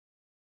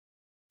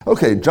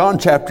Okay, John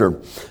chapter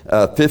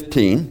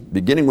 15,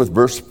 beginning with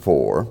verse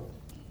 4.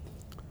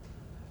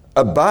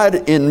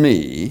 Abide in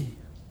me,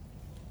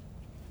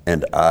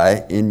 and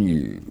I in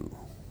you.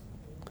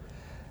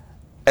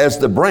 As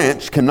the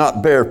branch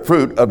cannot bear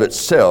fruit of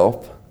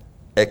itself,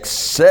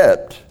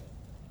 except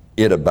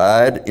it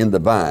abide in the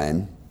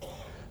vine,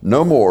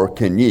 no more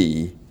can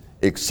ye,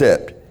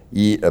 except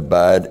ye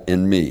abide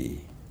in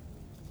me.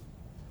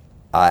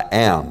 I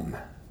am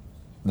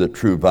the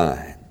true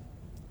vine.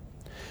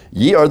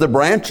 Ye are the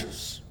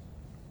branches.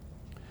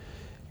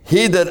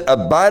 He that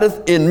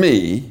abideth in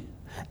me,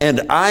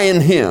 and I in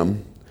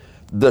him,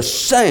 the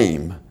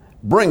same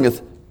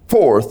bringeth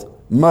forth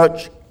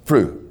much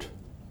fruit.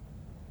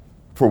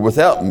 For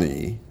without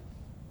me,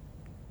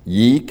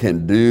 ye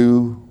can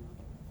do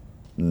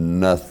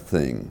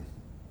nothing.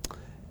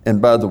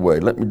 And by the way,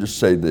 let me just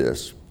say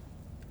this.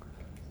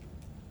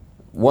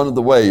 One of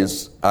the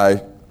ways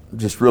I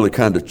just really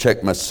kind of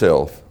check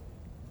myself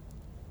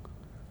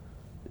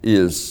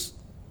is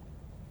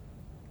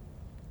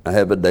I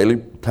have a daily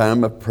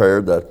time of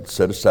prayer that I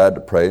set aside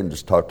to pray and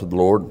just talk to the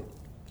Lord,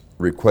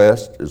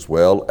 request as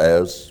well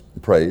as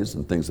praise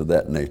and things of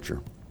that nature.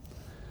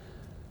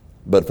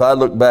 But if I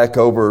look back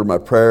over my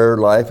prayer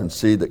life and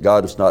see that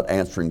God is not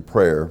answering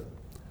prayer,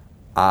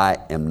 I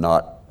am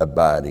not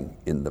abiding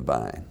in the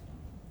vine.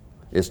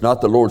 It's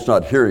not the Lord's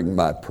not hearing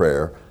my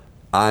prayer.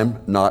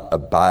 I'm not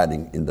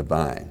abiding in the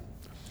vine.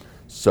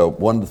 So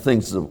one of the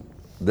things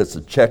that's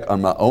a check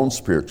on my own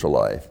spiritual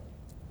life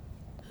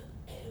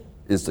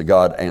is the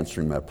God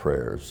answering my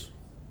prayers.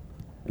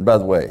 And by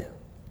the way,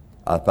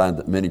 I find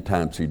that many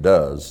times He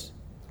does,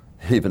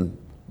 even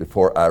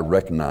before I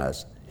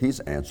recognize He's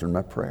answering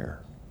my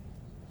prayer.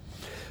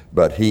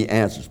 But He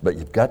answers, but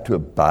you've got to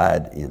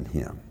abide in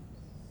Him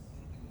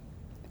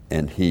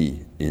and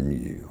He in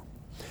you.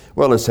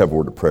 Well, let's have a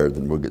word of prayer,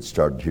 then we'll get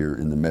started here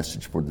in the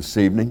message for this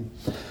evening.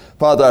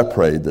 Father, I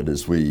pray that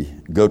as we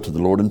go to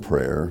the Lord in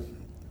prayer,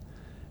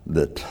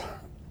 that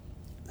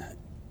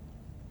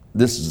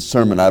this is a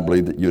sermon I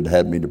believe that you'd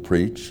have me to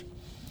preach.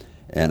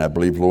 And I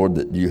believe, Lord,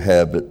 that you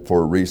have it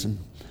for a reason.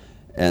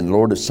 And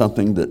Lord, it's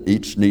something that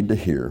each need to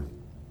hear.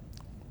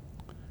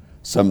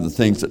 Some of the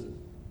things that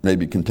may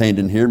be contained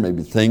in here may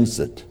be things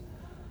that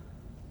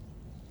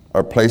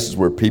are places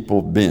where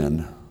people have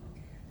been,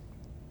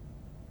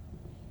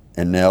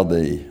 and now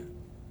they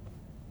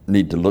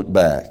need to look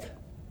back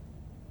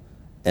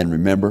and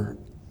remember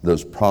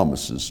those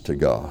promises to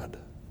God.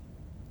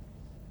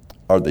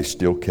 Are they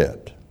still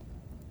kept?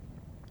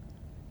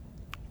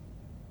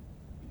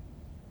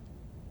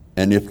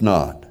 And if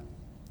not,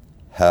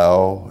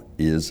 how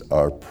is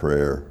our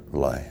prayer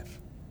life?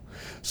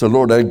 So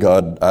Lord,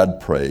 God, I'd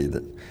pray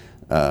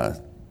that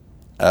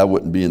I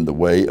wouldn't be in the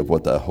way of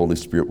what thy Holy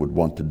Spirit would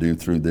want to do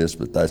through this,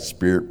 but thy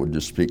Spirit would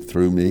just speak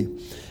through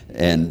me.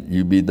 And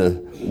you be the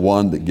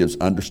one that gives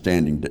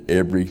understanding to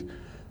every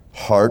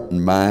heart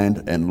and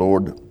mind. And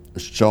Lord,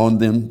 showing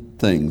them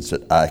things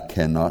that I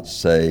cannot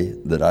say,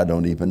 that I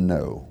don't even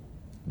know,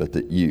 but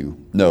that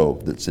you know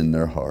that's in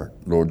their heart.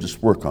 Lord,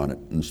 just work on it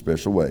in a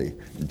special way.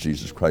 In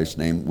Jesus Christ's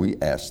name we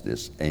ask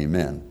this.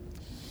 Amen.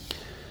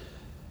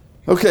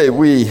 Okay,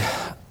 we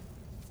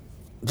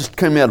just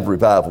came out of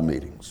revival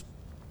meetings.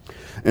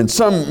 And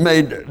some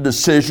made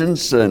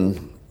decisions,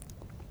 and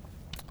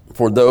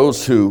for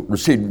those who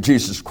received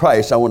Jesus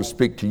Christ, I want to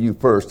speak to you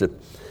first.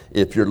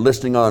 If you're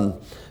listening on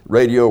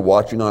radio,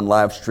 watching on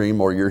live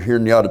stream, or you're here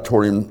in the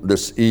auditorium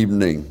this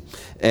evening,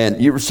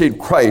 and you received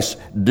Christ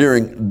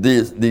during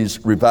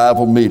these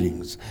revival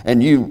meetings,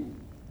 and you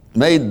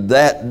made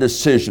that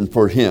decision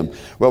for Him.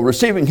 Well,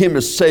 receiving Him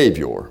as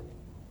Savior,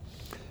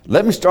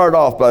 let me start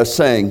off by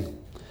saying,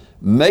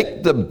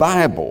 make the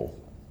Bible,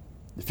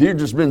 if you've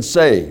just been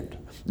saved,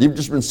 you've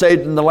just been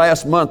saved in the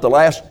last month, the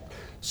last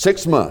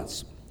 6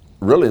 months,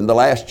 really in the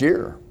last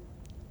year,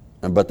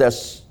 but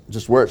that's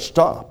just where it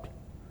stopped.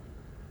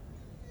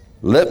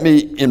 Let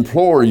me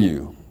implore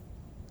you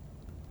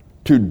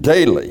to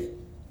daily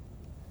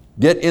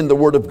get in the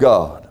Word of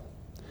God.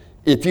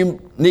 If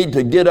you need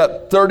to get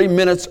up 30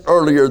 minutes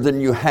earlier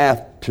than you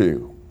have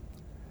to,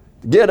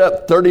 get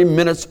up 30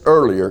 minutes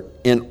earlier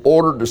in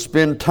order to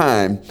spend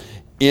time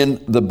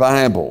in the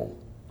Bible,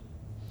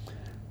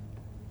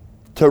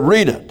 to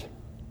read it.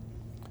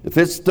 If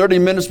it's 30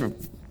 minutes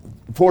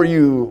before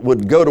you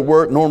would go to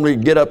work, normally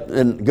get up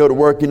and go to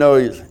work, you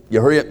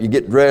hurry up, you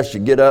get dressed, you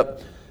get up,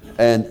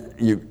 and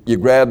you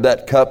grab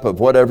that cup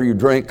of whatever you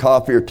drink,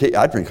 coffee or tea.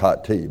 I drink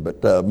hot tea,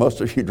 but most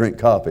of you drink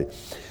coffee.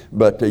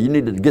 But you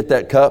need to get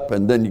that cup,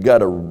 and then you got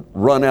to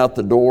run out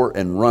the door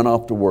and run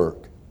off to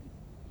work.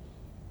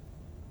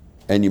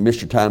 And you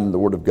miss your time in the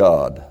Word of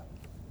God.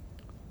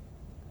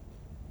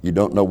 You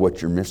don't know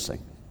what you're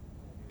missing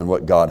and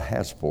what God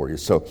has for you.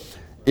 So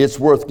it's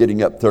worth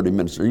getting up 30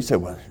 minutes. You say,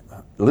 well,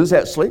 lose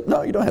that sleep?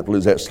 No, you don't have to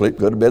lose that sleep.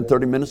 Go to bed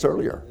 30 minutes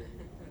earlier.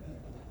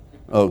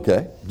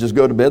 Okay, just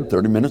go to bed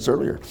 30 minutes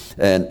earlier,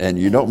 and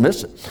you don't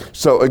miss it.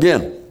 So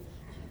again,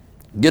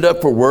 get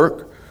up for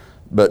work,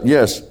 but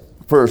yes,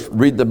 first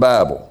read the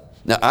Bible.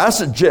 Now I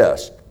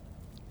suggest,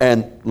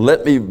 and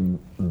let me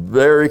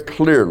very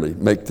clearly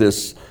make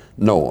this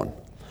known.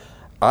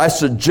 I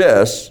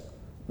suggest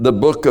the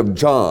book of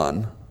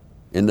John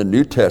in the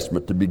New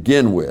Testament to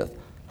begin with.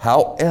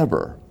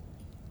 However,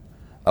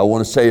 I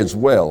want to say as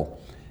well,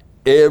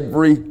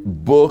 every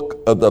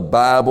book of the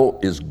Bible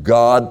is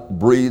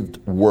God-breathed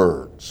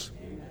words.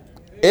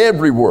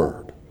 Every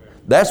word.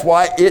 That's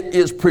why it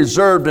is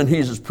preserved, and He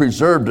has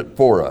preserved it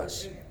for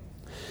us.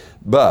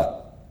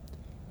 But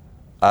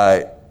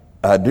I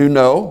do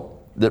know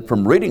that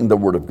from reading the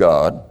Word of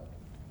God,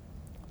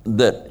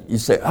 that you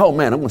say, oh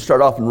man, I'm going to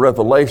start off in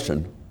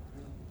Revelation,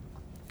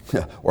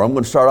 or I'm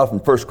going to start off in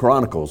 1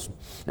 Chronicles,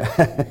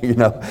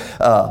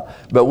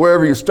 but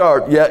wherever you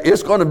start, yeah,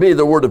 it's going to be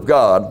the Word of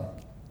God.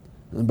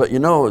 But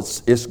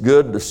it's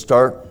good to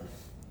start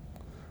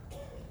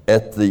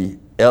at the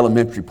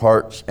elementary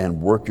parts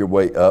and work your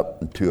way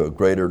up into a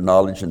greater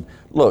knowledge. And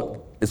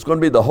look, it's going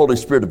to be the Holy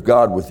Spirit of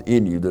God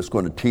within you that's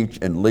going to teach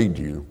and lead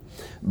you.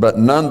 But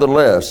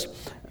nonetheless,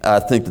 I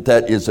think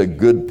that is a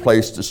good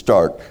place to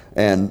start.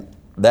 And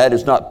that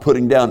is not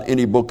putting down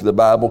any book of the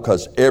Bible,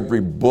 because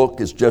every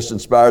book is just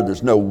inspired.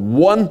 There's no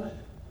one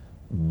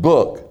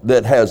book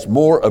that has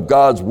more of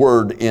God's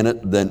Word in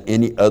it than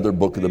any other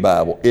book of the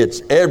Bible.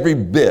 It's every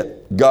bit.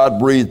 God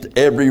breathed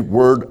every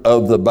word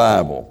of the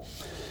Bible.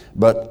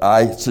 But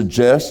I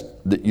suggest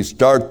that you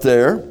start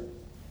there.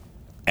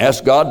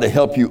 Ask God to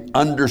help you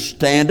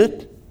understand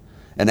it,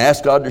 and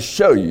ask God to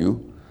show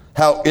you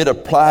how it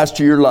applies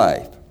to your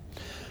life.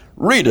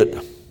 Read it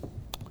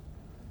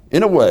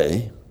in a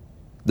way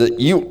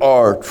that you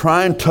are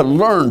trying to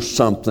learn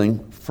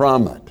something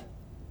from it.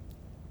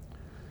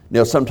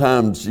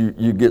 Sometimes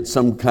you get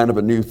some kind of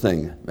a new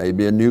thing,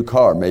 maybe a new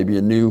car, maybe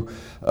a new,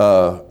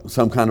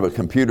 some kind of a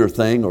computer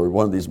thing, or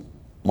one of these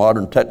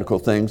modern technical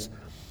things,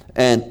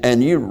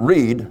 and you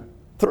read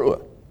through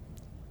it.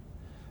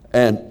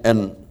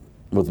 And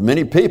with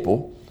many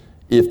people,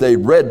 if they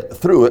read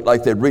through it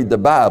like they'd read the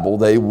Bible,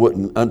 they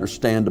wouldn't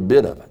understand a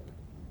bit of it.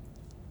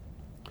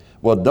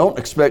 Well, don't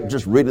expect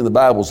just reading the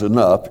Bible's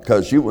enough,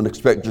 because you wouldn't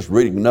expect just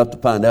reading enough to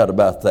find out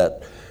about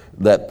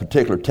that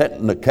particular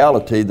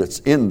technicality that's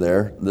in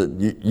there,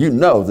 that you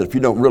know that if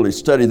you don't really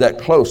study that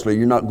closely,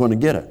 you're not going to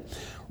get it.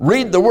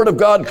 Read the Word of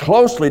God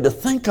closely to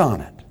think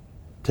on it,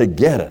 to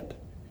get it.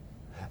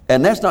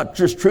 And that's not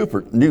just true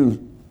for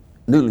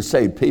newly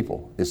saved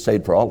people. It's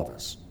saved for all of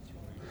us.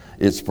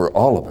 It's for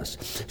all of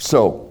us.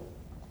 So,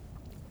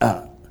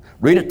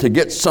 read it to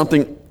get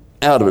something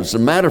out of it. As a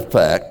matter of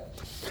fact,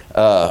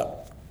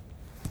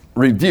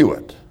 review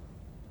it.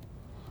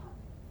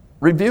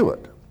 Review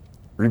it.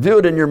 Review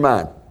it in your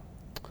mind.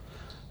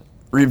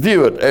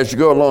 Review it as you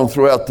go along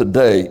throughout the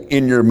day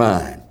in your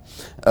mind.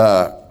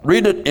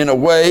 Read it in a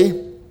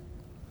way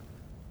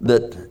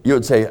that you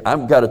would say,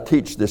 I've got to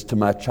teach this to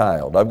my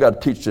child. I've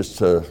got to teach this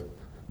to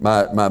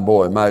my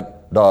boy, my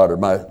daughter,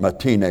 my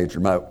teenager,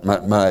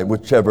 my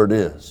whichever it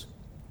is.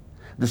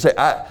 Just say,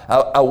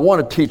 I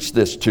want to teach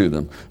this to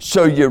them.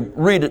 So you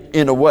read it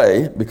in a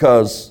way,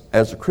 because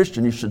as a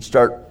Christian, you should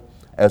start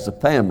as a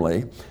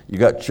family. You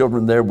got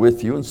children there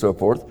with you and so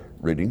forth,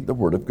 reading the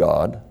Word of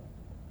God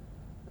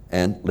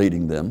and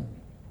leading them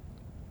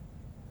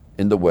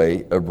in the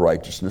way of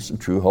righteousness and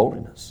true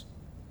holiness.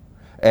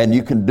 And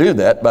you can do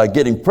that by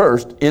getting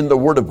first in the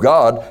Word of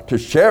God to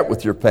share it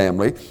with your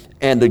family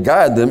and to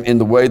guide them in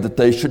the way that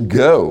they should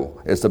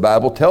go, as the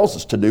Bible tells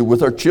us to do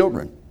with our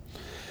children.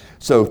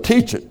 So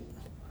teach it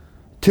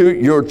to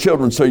your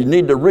children. So you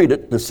need to read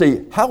it to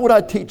see, how would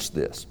I teach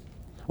this?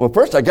 Well,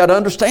 first I got to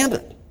understand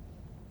it.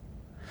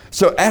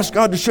 So ask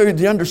God to show you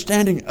the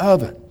understanding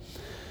of it.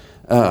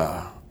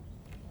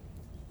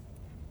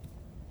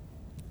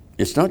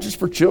 It's not just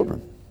for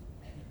children.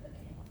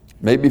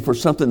 Maybe for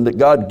something that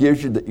God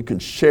gives you that you can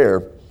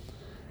share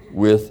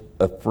with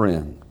a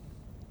friend.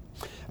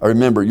 I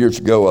remember years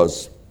ago,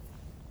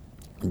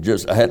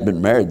 I hadn't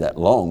been married that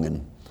long,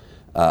 and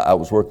I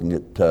was working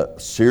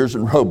at Sears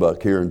and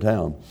Roebuck here in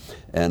town,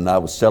 and I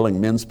was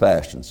selling men's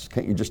fashions.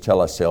 Can't you just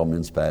tell I sell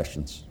men's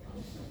fashions?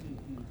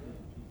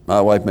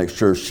 My wife makes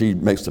sure she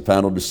makes the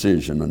final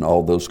decision on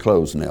all those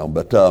clothes now,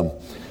 but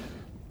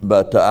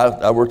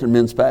I worked in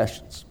men's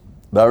fashions.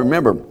 But I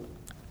remember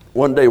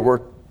one day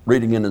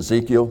reading in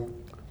Ezekiel.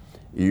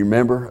 You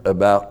remember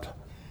about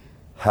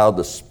how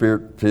the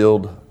Spirit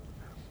filled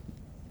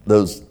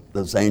those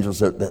angels,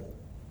 that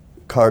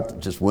cart that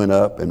just went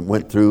up and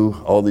went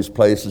through all these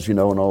places, and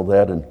all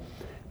that,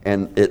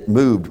 and it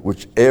moved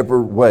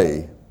whichever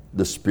way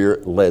the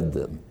Spirit led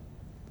them.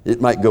 It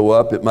might go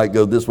up, it might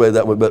go this way,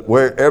 that way, but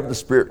wherever the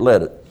Spirit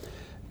led it.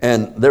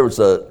 And there was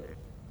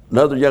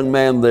another young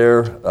man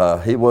there.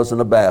 He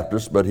wasn't a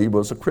Baptist, but he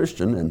was a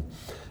Christian,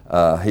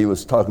 and he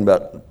was talking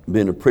about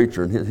being a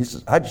preacher, and he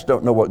says, I just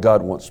don't know what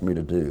God wants me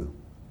to do.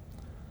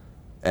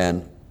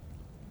 And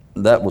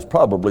that was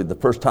probably the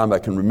first time I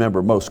can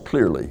remember most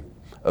clearly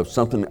of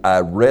something I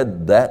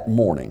read that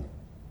morning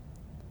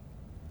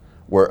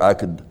where I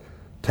could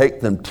take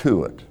them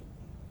to it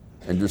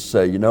and just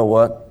say, you know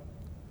what?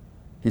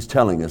 He's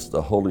telling us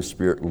the Holy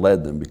Spirit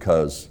led them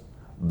because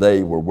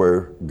they were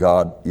where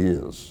God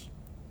is.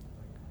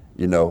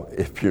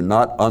 if you're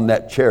not on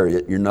that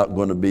chariot, you're not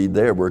going to be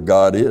there where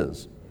God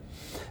is.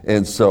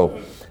 And so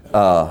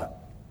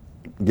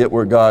get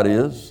where God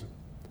is,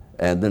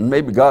 and then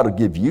maybe God will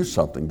give you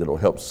something that will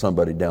help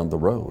somebody down the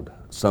road,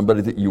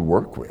 somebody that you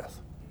work with.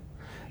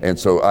 And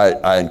so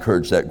I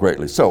encourage that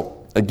greatly.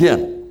 So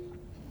again,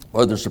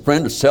 whether it's a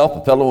friend, a self,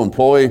 a fellow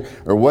employee,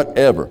 or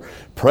whatever,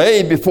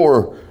 pray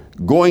before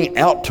going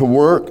out to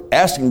work,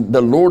 asking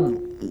the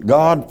Lord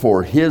God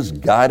for His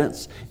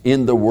guidance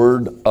in the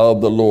Word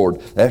of the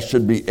Lord. That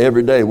should be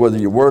every day, whether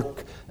you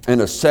work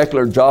in a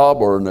secular job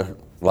or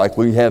like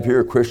we have here,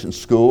 a Christian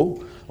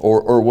school,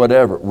 or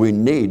whatever. We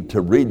need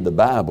to read the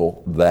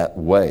Bible that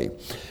way.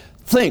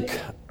 Think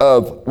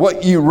of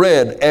what you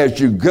read as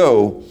you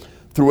go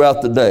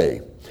throughout the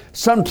day.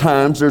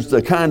 Sometimes there's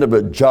the kind of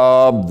a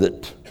job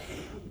that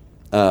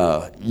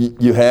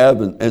you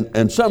have,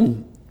 and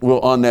some will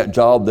on that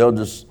job,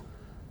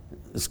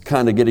 it's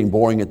kind of getting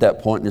boring at that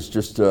point, and it's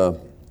just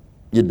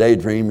you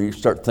daydream, and you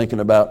start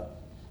thinking about,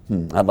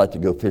 I'd like to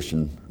go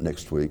fishing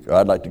next week, or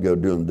I'd like to go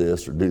doing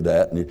this or do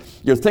that, and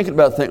you're thinking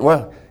about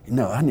well,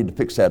 I need to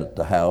fix that at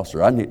the house, or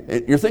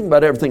you're thinking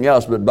about everything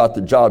else but about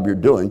the job you're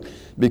doing,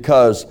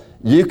 because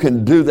you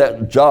can do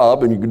that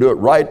job and you can do it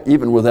right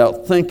even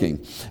without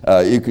thinking.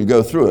 You can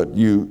go through it.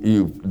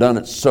 You've done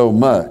it so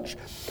much.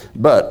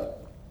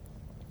 But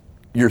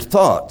your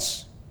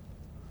thoughts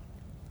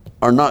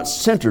are not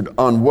centered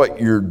on what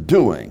you're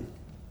doing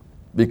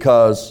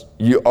because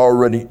you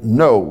already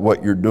know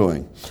what you're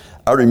doing.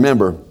 I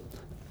remember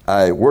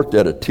I worked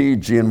at a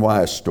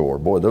TG&Y store.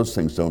 Boy, those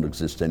things don't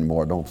exist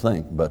anymore, I don't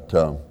think. But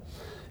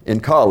in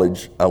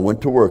college, I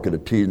went to work at a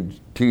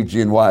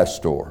TG&Y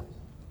store.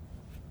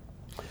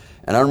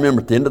 And I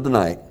remember at the end of the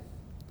night,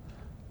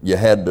 you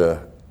had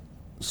to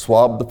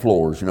swab the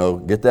floors,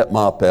 get that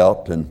mop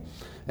out and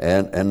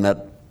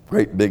that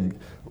great big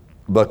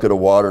bucket of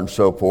water and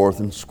so forth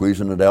and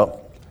squeezing it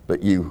out.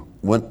 But you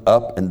went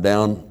up and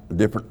down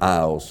different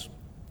aisles.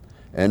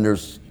 And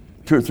there's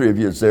 2 or 3 of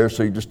you there,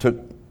 so you just took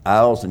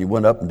aisles and you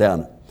went up and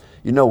down.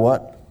 You know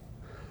what?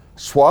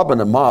 Swabbing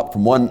a mop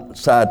from one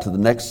side to the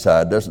next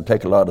side doesn't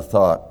take a lot of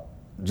thought.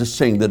 Just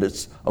seeing that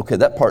it's, okay,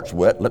 that part's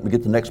wet, let me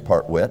get the next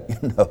part wet.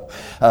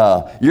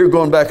 You're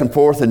going back and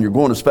forth and you're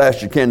going as fast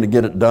as you can to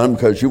get it done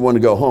because you want to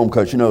go home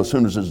because as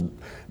soon as it's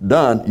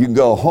done, you can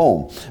go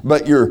home.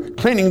 But you're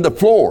cleaning the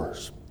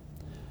floors.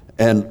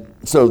 And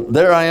so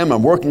there I am,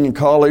 I'm working in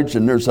college,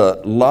 and there's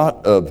a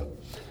lot of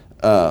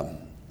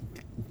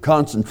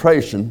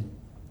concentration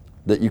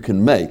that you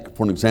can make.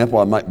 For an example,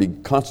 I might be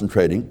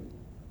concentrating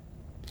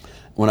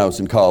when I was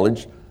in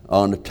college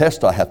on a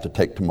test I have to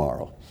take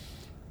tomorrow.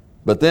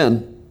 But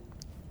then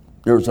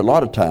there was a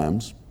lot of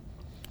times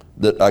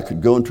that I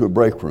could go into a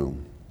break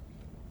room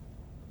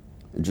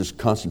and just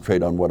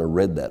concentrate on what I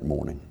read that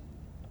morning.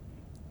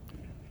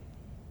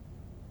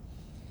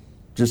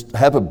 Just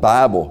have a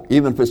Bible,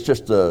 even if it's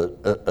just a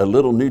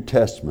little New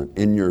Testament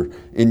in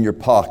your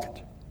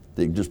pocket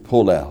that you can just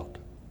pull out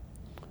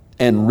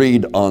and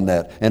read on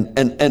that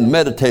and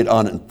meditate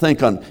on it and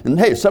think on it. And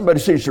hey, if somebody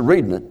sees you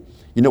reading it,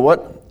 you know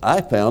what? I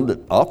found that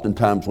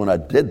oftentimes when I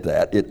did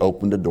that, it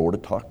opened the door to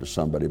talk to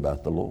somebody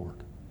about the Lord.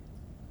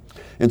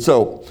 And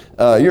so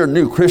you're a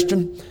new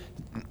Christian.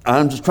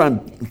 I'm just trying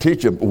to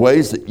teach you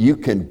ways that you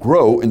can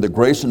grow in the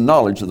grace and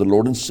knowledge of the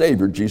Lord and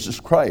Savior, Jesus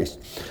Christ.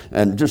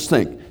 And just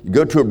think, you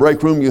go to a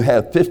break room, you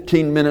have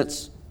 15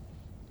 minutes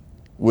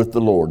with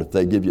the Lord. If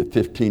they give you a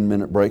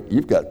 15-minute break,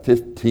 you've got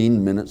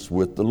 15 minutes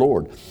with the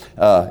Lord.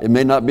 It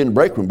may not be in a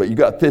break room, but you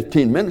got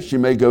 15 minutes. You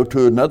may go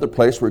to another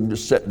place where you can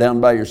just sit down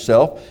by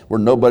yourself where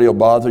nobody will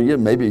bother you.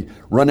 Maybe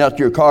run out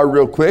to your car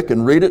real quick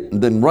and read it,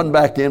 and then run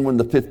back in when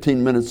the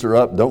 15 minutes are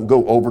up. Don't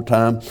go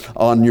overtime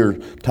on your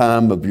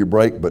time of your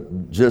break,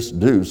 but just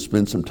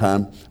spend some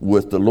time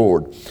with the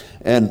Lord.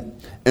 And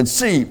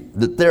see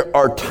that there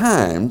are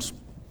times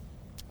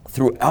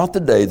throughout the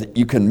day that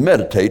you can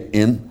meditate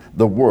in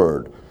the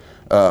Word.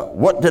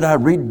 What did I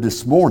read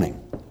this morning?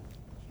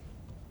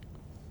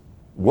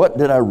 What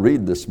did I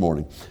read this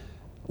morning?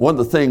 One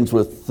of the things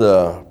with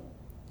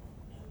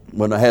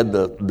when I had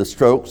the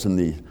strokes and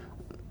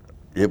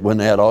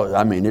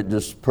it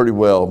just pretty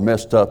well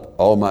messed up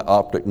all my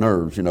optic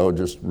nerves,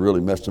 just really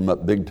messed them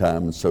up big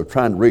time. And so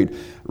trying to read.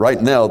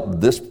 Right now,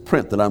 this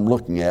print that I'm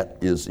looking at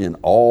is in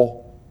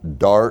all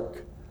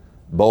dark,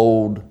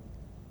 bold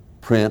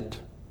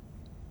print,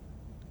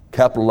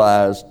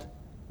 capitalized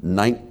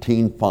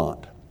 19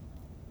 font.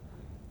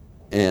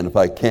 And if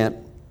I can't,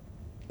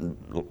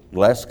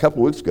 last couple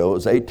of weeks ago it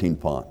was 18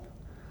 font.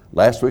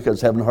 Last week I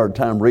was having a hard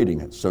time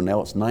reading it, so now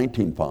it's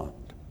 19 font.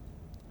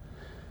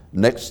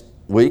 Next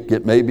week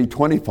it may be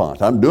 20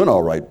 font. I'm doing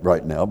all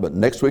right now, but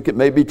next week it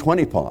may be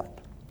 20 font.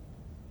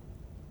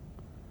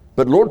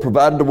 But the Lord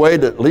provided a way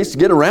to at least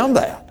get around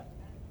that.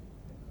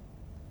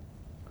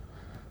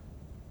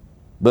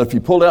 But if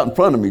you pull it out in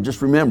front of me,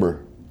 just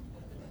remember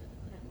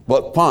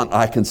what font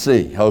I can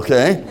see,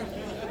 okay?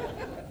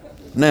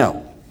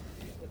 Now,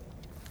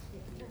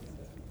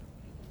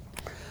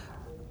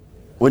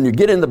 when you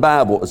get in the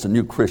Bible as a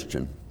new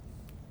Christian,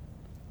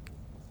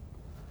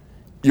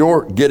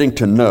 you're getting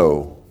to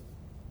know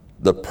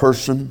the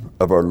person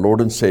of our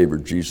Lord and Savior,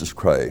 Jesus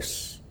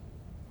Christ,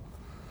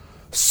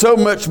 so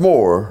much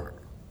more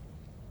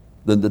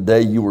than the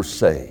day you were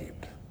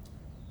saved.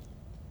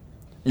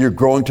 You're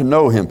growing to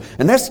know Him.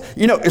 And that's,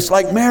 it's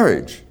like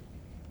marriage.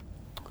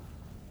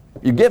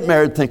 You get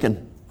married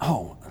thinking,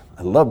 oh,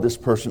 I love this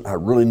person, I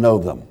really know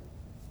them.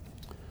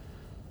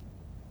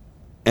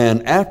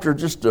 And after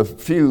just a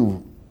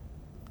few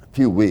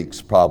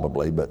weeks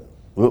probably, but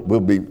we'll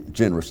be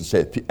generous and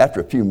say after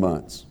a few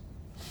months,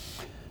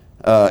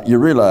 you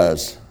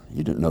realize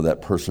you didn't know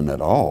that person at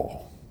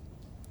all.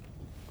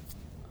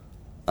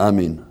 I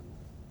mean,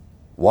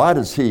 why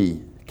does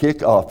he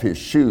kick off his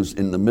shoes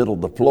in the middle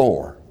of the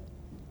floor?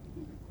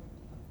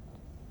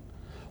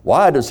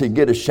 Why does he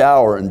get a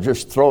shower and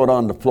just throw it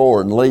on the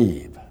floor and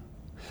leave?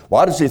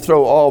 Why does he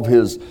throw all of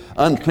his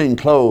unclean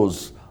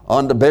clothes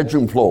on the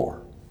bedroom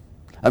floor?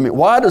 I mean,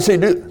 why does he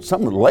do?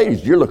 Some of the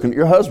ladies, you're looking at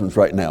your husbands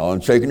right now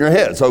and shaking your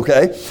heads,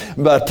 okay?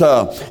 But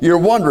you're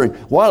wondering,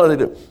 why do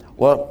they do?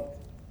 Well,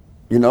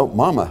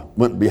 Mama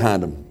went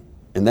behind them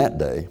in that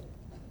day.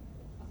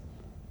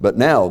 But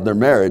now they're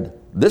married.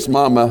 This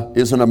mama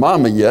isn't a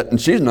mama yet, and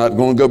she's not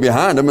going to go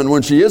behind them. And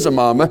when she is a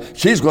mama,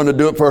 she's going to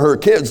do it for her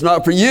kids,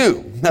 not for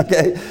you.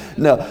 Okay?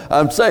 Now,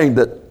 I'm saying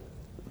that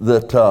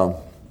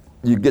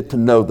you get to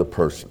know the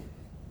person.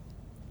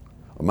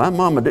 Well, my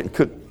mama didn't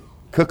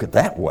cook it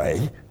that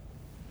way.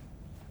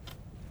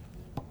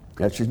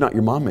 Yeah, she's not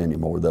your mama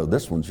anymore, though.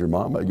 This one's your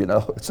mama,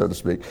 so to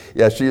speak.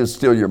 Yeah, she is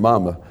still your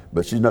mama,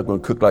 but she's not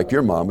going to cook like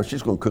your mama.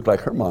 She's going to cook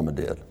like her mama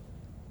did.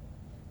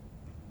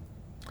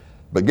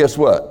 But guess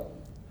what?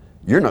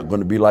 You're not going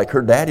to be like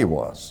her daddy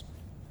was.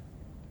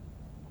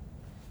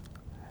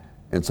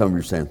 And some of you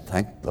are saying,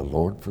 thank the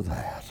Lord for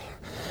that.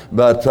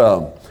 But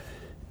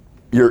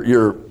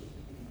you're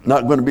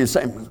not going to be the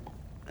same.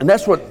 And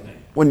that's what,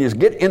 when you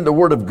get in the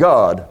Word of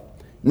God,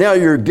 now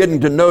you're getting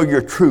to know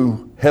your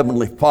true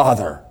Heavenly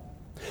Father.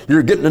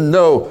 You're getting to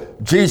know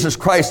Jesus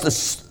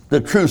Christ,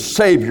 the true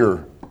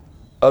Savior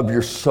of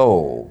your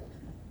soul.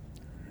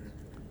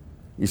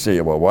 You say,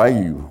 well, why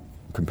are you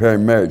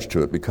comparing marriage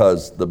to it?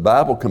 Because the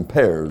Bible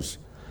compares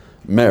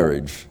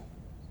marriage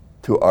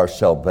to our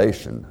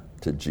salvation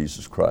to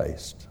Jesus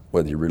Christ,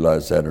 whether you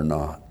realize that or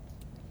not.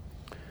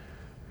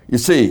 You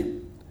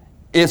see,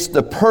 it's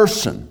the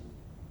person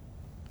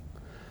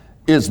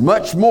is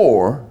much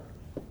more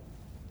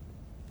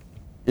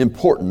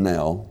important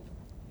now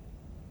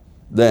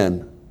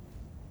than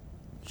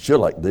she'll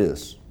like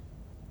this,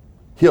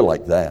 he'll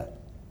like that.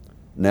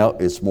 Now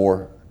it's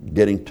more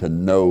getting to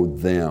know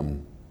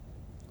them,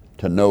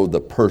 to know the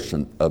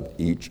person of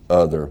each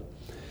other.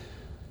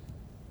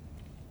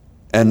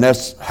 And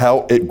that's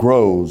how it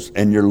grows,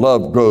 and your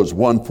love grows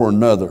one for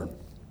another.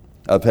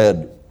 I've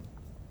had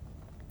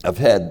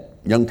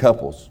young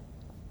couples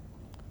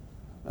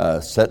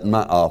sit in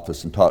my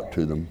office and talk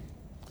to them.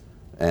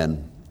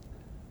 And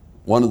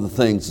one of the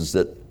things is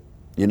that,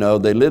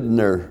 they lived in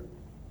their,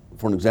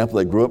 for an example,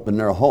 they grew up in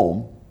their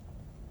home.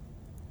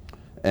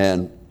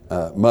 And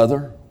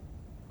mother,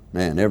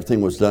 man,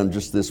 everything was done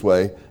just this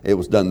way. It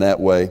was done that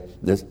way.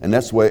 And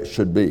that's the way it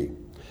should be.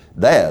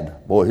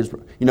 Dad, boy,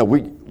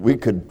 we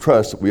could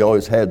trust that we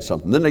always had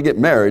something. Then they get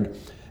married,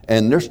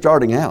 and they're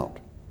starting out.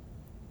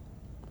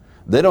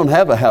 They don't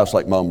have a house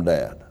like mom and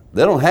dad.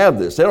 They don't have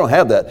this. They don't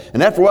have that.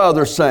 And after a while,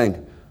 they're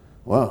saying,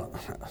 well,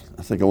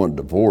 I think I want a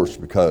divorce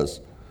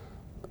because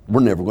we're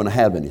never going to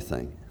have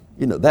anything.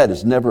 That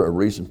is never a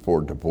reason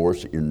for a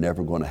divorce, that you're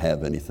never going to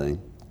have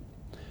anything.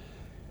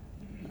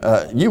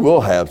 You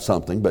will have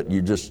something, but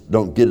you just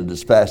don't get it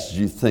as fast as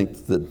you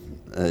think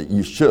that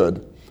you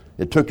should.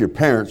 It took your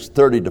parents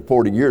 30 to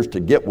 40 years to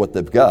get what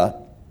they've got,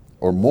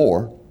 or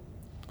more.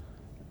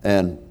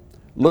 And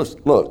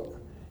look,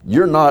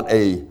 you're not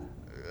a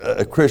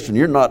Christian,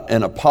 you're not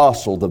an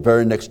apostle the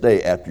very next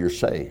day after you're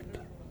saved.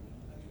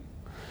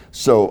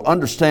 So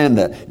understand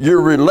that.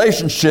 Your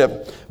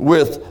relationship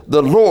with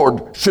the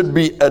Lord should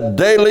be a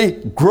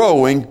daily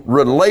growing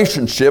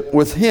relationship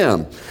with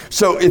Him.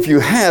 So if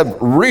you have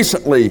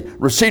recently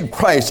received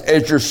Christ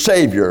as your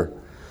Savior,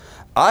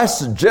 I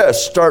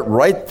suggest start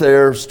right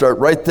there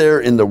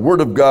in the Word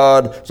of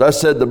God. As I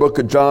said, the book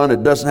of John,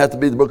 it doesn't have to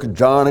be the book of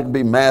John. It can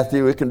be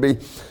Matthew. It can be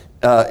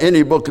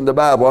any book in the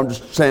Bible. I'm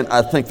just saying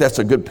I think that's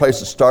a good place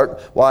to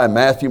start. Why?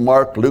 Matthew,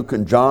 Mark, Luke,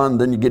 and John.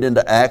 Then you get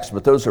into Acts.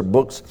 But those are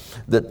books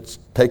that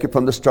take it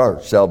from the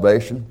start,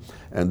 salvation,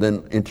 and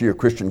then into your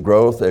Christian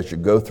growth as you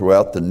go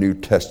throughout the New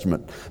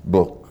Testament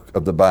book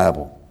of the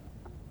Bible.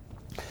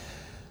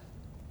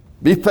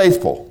 Be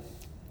faithful.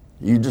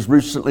 You just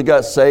recently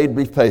got saved.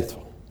 Be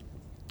faithful.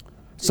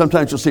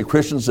 Sometimes you'll see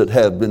Christians that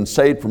have been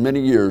saved for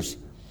many years,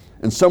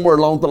 and somewhere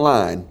along the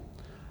line,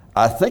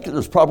 I think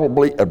there's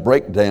probably a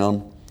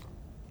breakdown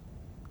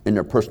in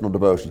their personal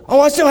devotion. Oh,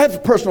 I still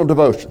have personal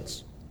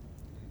devotions.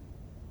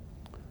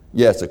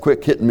 Yeah, it's a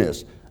quick hit and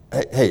miss.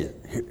 Hey,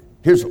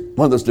 here's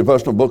one of those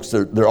devotional books.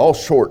 They're all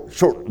short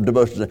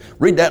devotions.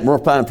 Read that and we're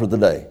fine for the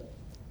day.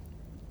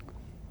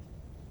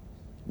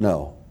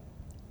 No.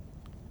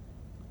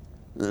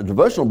 The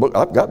devotional book,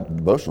 I've got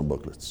devotional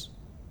booklets.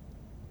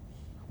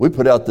 We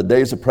put out the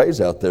days of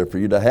praise out there for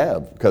you to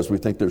have because we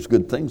think there's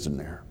good things in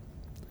there.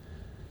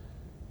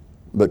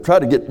 But try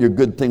to get your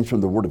good things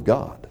from the Word of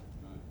God.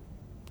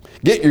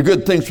 Get your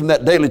good things from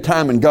that daily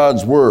time in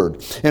God's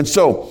Word. And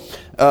so,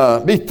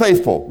 be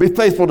faithful. Be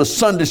faithful to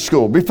Sunday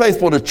school. Be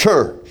faithful to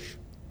church.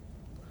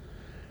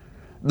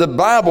 The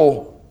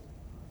Bible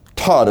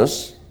taught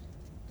us,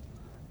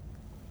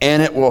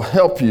 and it will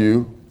help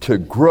you to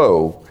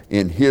grow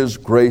in His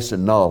grace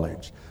and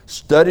knowledge.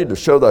 Study to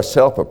show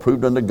thyself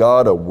approved unto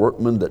God, a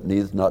workman that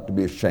needeth not to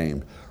be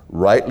ashamed,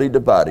 rightly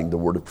dividing the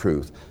word of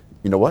truth.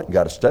 You know what? You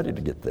got to study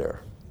to get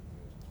there.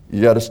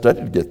 You got to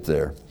study to get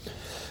there.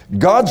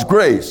 God's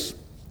grace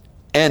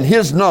and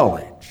His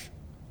knowledge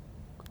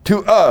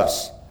to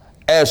us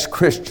as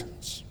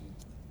Christians.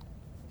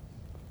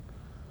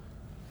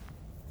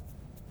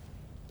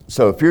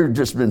 So if you've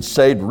just been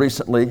saved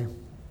recently, in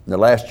the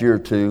last year or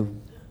two,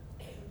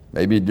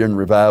 maybe during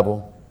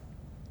revival,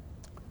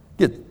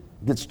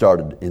 get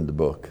started in the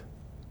book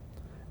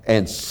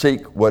and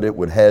seek what it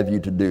would have you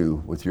to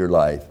do with your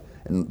life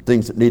and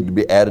things that need to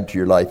be added to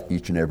your life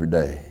each and every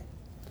day.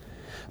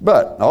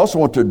 But I also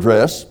want to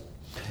address,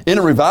 in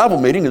a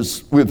revival meeting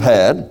as we've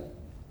had,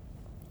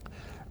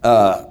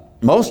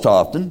 most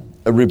often,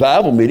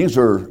 revival meetings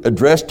are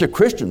addressed to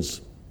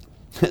Christians.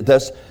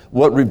 That's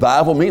what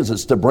revival means.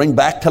 It's to bring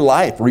back to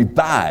life,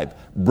 revive,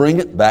 bring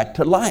it back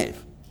to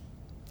life.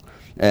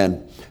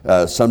 And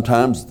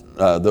sometimes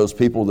those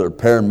people that are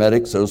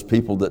paramedics, those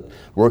people that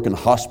work in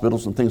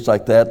hospitals and things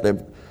like that,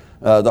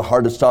 the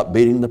heart has stopped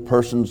beating, the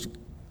person's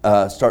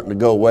starting to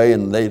go away,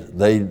 and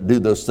they do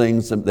those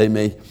things. And they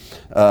may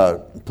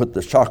put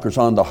the shockers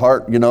on the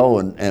heart,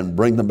 and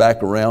bring them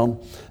back around.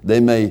 They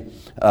may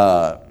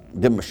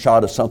give them a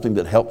shot of something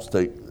that helps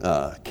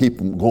to keep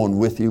them going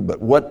with you.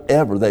 But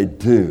whatever they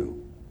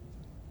do,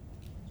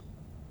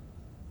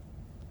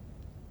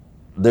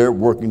 they're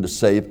working to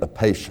save a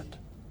patient.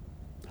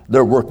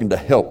 They're working to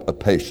help a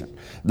patient.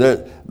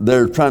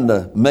 They're trying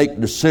to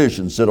make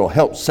decisions that'll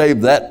help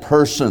save that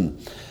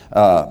person.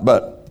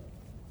 But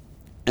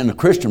in a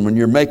Christian, when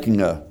you're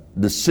making a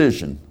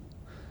decision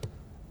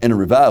in a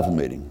revival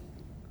meeting,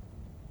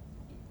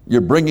 you're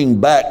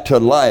bringing back to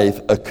life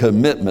a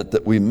commitment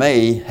that we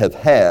may have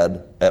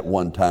had at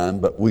one time,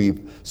 but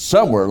we've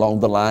somewhere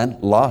along the line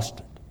lost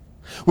it.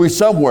 We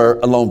somewhere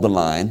along the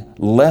line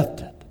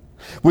left it.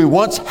 We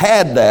once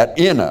had that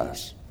in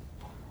us.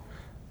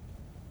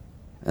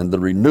 And the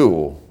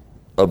renewal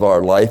of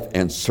our life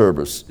and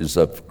service is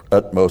of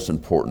utmost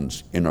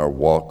importance in our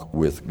walk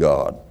with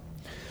God.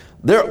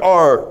 There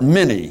are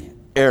many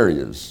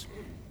areas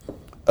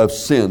of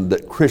sin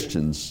that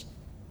Christians,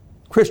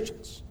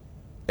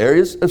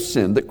 areas of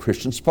sin that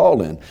Christians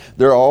fall in.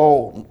 They're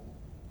all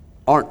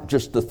aren't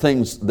just the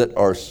things that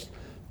are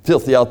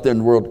filthy out there in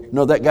the world. You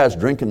know, that guy's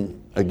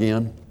drinking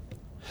again.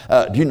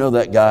 Do you know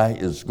that guy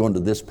is going to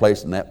this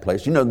place and that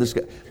place? You know this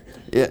guy.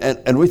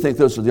 And we think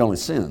those are the only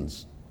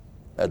sins.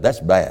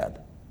 That's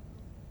bad.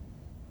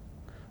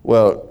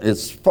 Well,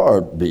 it's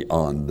far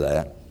beyond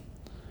that.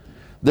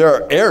 There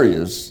are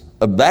areas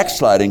of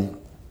backsliding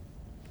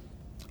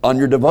on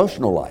your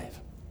devotional life.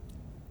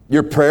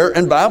 Your prayer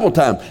and Bible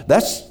time.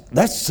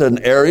 That's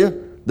an area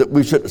that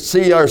we should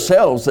see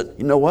ourselves that,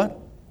 you know what?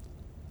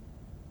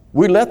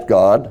 We left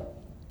God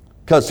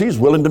because He's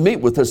willing to meet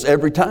with us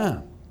every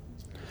time.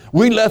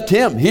 We left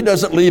Him. He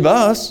doesn't leave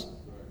us.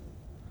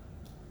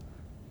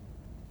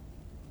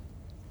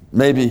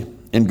 Maybe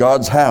in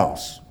God's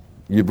house,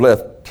 you've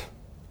left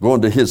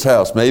going to His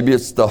house. Maybe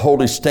it's the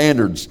holy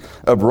standards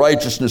of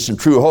righteousness and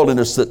true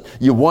holiness that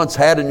you once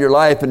had in your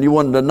life, and you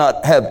wanted to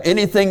not have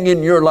anything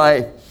in your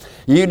life.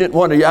 You didn't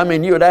want to,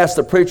 you would ask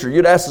the preacher,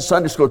 you'd ask the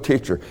Sunday school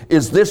teacher,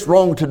 is this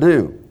wrong to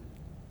do?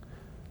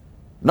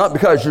 Not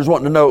because you just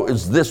wanting to know,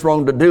 is this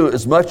wrong to do,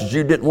 as much as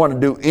you didn't want to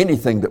do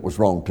anything that was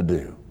wrong to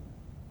do.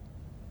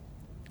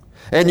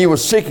 And you were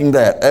seeking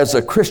that as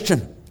a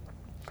Christian.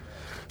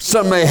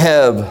 Some may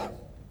have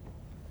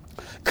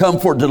come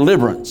for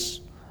deliverance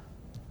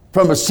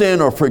from a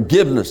sin or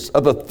forgiveness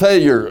of a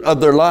failure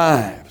of their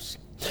lives.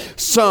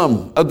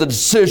 Some of the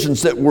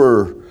decisions that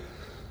were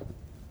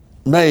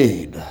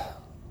made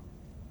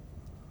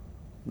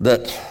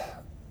that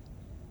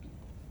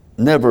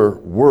never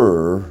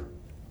were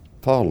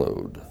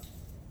followed.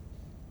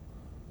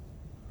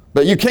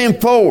 But you came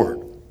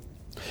forward.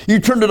 You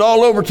turned it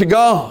all over to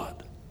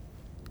God.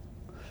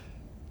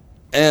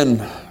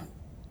 And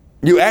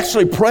you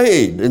actually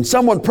prayed, and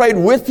someone prayed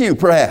with you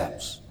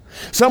perhaps.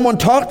 Someone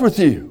talked with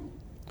you.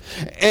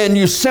 And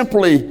you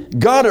simply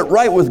got it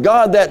right with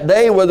God that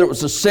day, whether it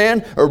was a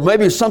sin or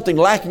maybe something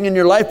lacking in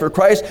your life for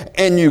Christ,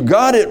 and you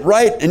got it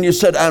right and you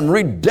said, I'm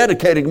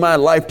rededicating my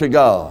life to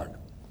God,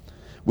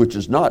 which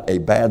is not a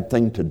bad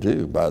thing to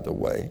do, by the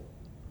way.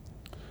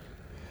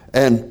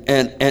 And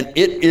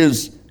it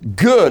is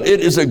good. It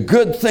is a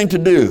good thing to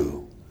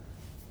do.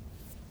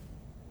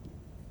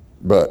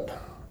 But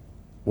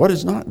what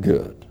is not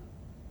good?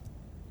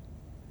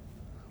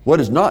 What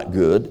is not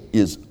good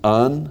is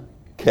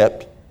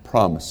unkept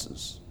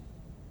promises.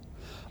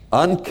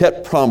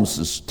 Unkept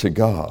promises to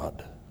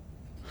God.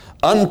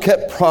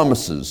 Unkept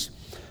promises.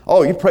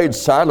 Oh, you prayed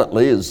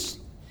silently is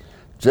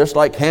just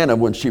like Hannah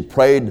when she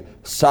prayed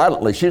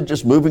silently. She's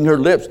just moving her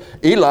lips.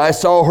 Eli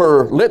saw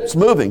her lips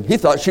moving. He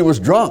thought she was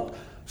drunk.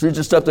 She's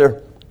just up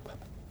there,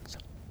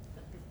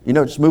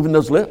 just moving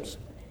those lips.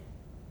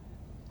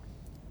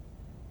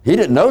 He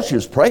didn't know she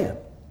was praying.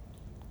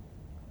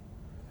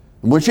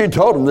 And when she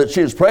told him that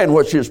she was praying,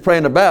 what she was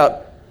praying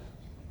about,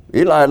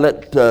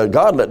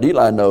 God let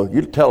Eli know,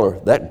 you tell her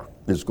that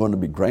is going to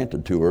be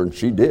granted to her, and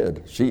she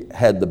did. She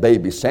had the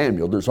baby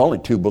Samuel. There's only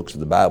 2 books of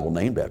the Bible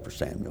named after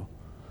Samuel.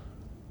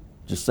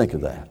 Just think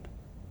of that.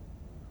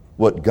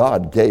 What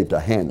God gave to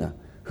Hannah,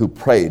 who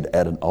prayed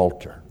at an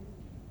altar.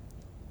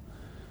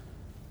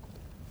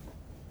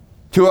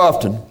 Too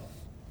often,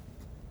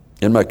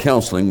 in my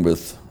counseling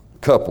with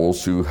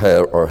couples who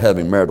are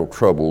having marital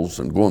troubles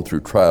and going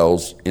through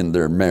trials in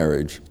their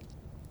marriage,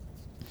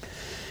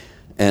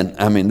 and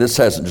I mean, this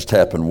hasn't just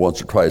happened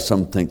once or twice.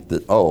 Some think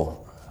that,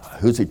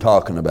 who's he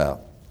talking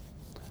about?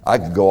 I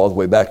could go all the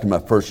way back to my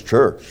first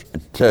church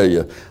and tell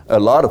you a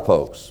lot of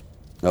folks,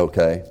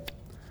 okay?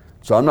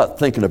 So I'm not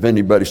thinking of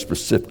anybody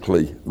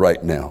specifically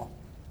right now.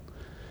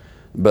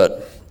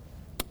 But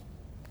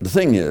the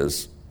thing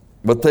is,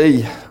 what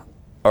they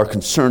are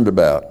concerned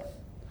about,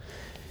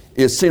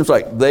 it seems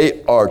like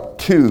they are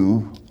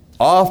too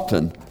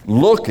often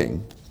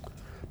looking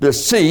to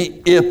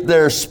see if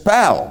their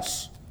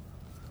spouse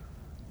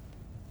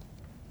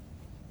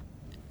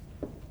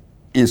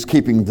is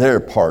keeping their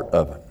part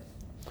of it.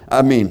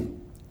 I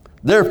mean,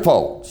 their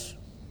faults,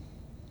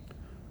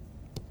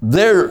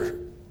 their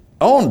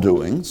own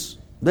doings,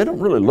 they don't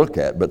really look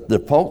at, but the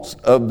faults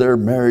of their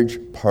marriage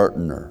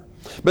partner.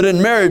 But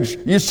in marriage,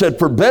 you said,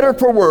 for better,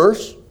 for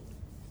worse,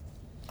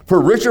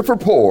 for richer, for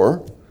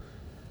poor,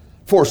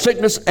 for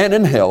sickness and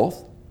in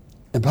health.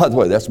 And by the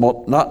way, that's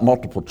not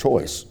multiple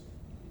choice.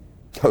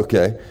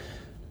 Okay.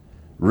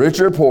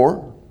 Richer,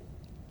 poor,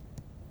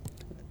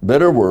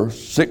 better,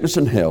 worse, sickness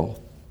and health,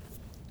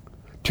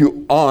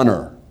 to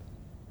honor,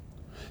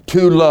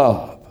 to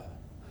love,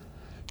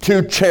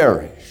 to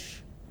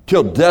cherish,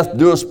 till death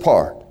do us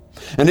part.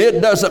 And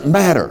it doesn't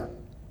matter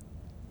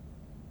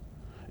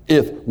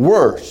if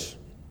worse,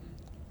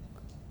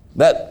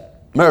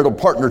 that marital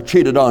partner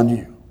cheated on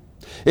you.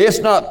 It's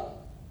not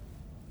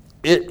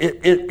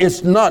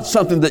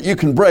something that you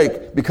can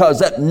break because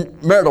that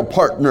marital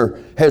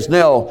partner has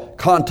now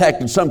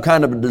contacted some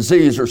kind of a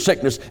disease or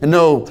sickness, and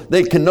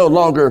they can no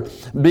longer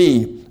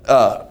be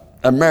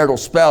a marital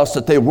spouse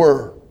that they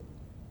were.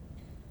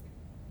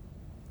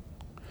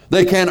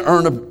 They can't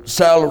earn a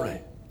salary.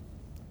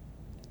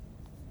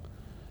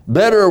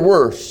 Better or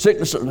worse,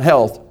 sickness and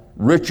health,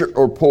 richer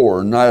or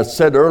poor. And I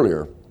said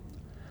earlier,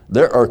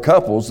 there are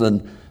couples,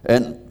 and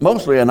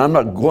mostly, and I'm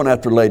not going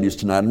after ladies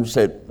tonight, I'm just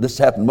saying this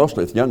happened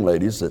mostly with young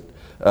ladies that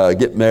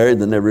get married,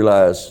 then they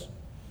realize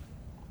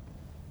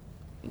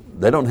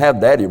they don't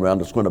have daddy around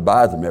that's going to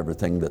buy them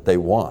everything that they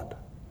want.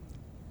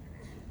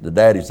 The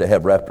daddies they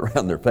have wrapped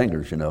around their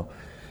fingers,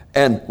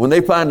 And when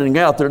they finding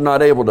out they're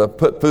not able to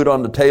put food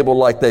on the table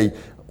like they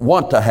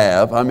want to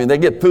have, I mean, they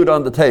get food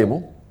on the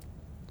table.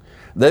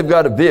 They've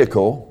got a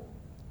vehicle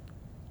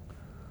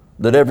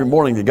that every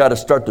morning they got to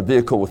start the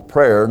vehicle with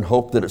prayer and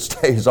hope that it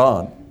stays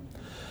on.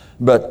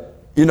 But,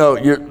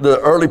 the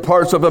early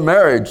parts of a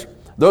marriage,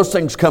 those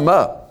things come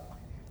up.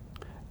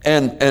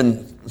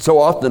 And so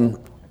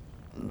often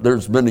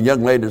there's been a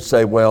young lady to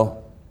say,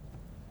 well,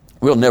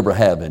 we'll never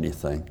have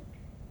anything.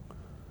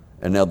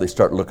 And now they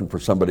start looking for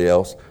somebody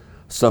else.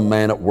 Some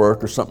man at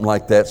work or something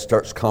like that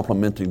starts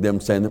complimenting them,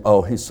 saying,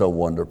 oh, he's so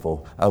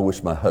wonderful. I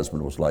wish my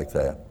husband was like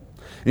that.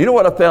 And you know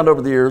what I found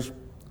over the years?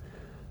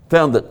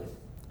 Found that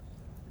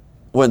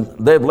when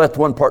they've left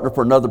one partner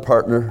for another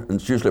partner, and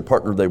it's usually a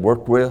partner they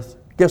worked with,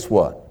 guess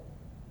what?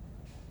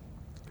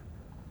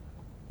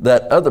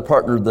 That other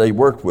partner they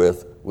worked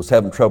with was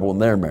having trouble in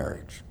their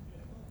marriage.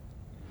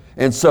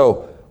 And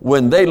so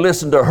when they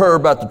listened to her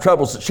about the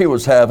troubles that she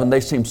was having,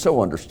 they seemed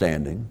so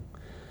understanding.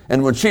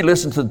 And when she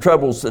listened to the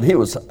troubles that he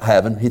was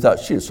having, he thought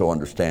she was so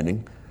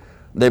understanding.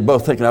 They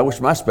both thinking, I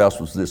wish my spouse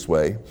was this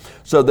way.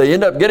 So they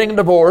end up getting a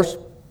divorce.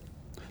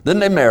 Then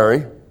they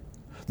marry.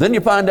 Then you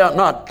find out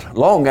not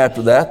long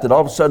after that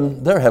all of a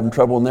sudden they're having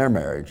trouble in their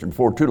marriage. And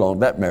before too long,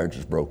 that marriage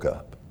is broke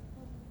up.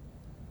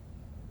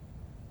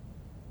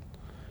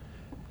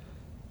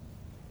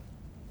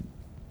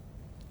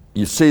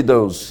 You see,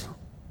 those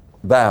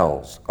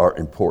vows are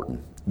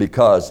important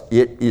because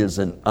it is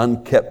an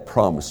unkept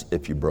promise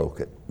if you broke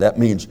it. That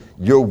means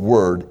your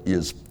word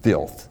is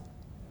filth.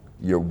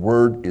 Your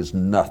word is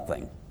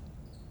nothing.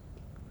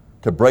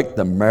 To break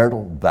the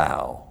marital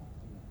vow,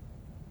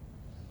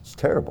 it's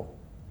terrible.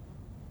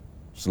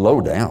 It's low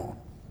down.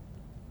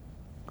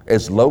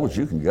 As low as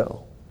you can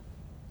go.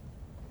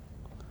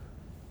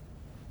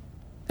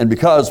 And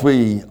because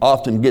we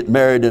often get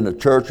married in a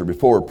church or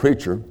before a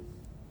preacher,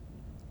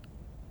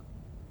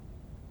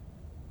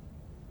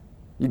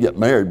 you get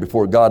married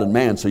before God and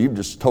man, so you've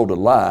just told a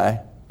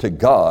lie to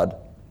God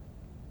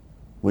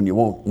when you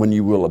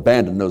will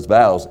abandon those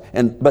vows.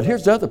 But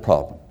here's the other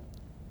problem.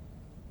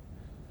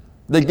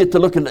 They get to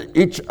looking at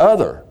each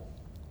other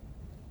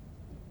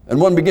And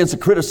one begins to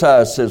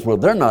criticize, says, well,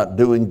 they're not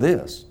doing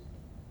this.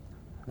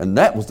 And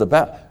that was the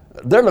vow.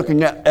 They're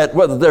looking at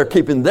whether they're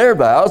keeping their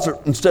vows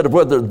instead of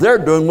whether they're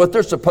doing what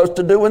they're supposed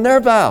to do in their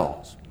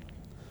vows.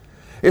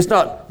 It's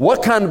not,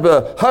 what kind of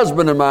a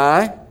husband am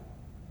I?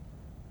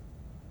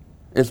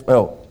 It's,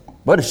 well,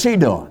 what is she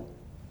doing?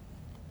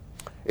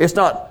 It's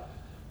not,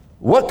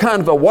 what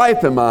kind of a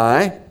wife am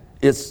I?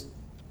 It's,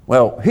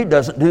 well, he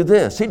doesn't do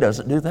this, he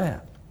doesn't do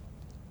that.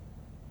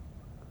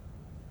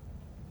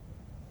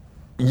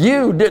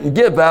 You didn't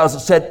give vows that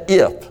said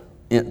if.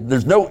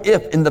 There's no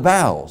if in the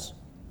vows.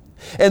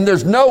 And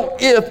there's no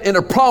if in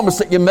a promise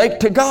that you make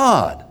to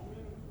God.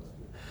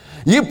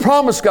 You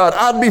promise God,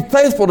 I'll be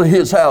faithful to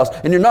His house,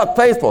 and you're not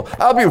faithful.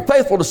 I'll be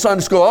faithful to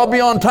Sunday school. I'll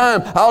be on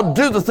time. I'll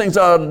do the things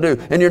I ought to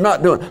do, and you're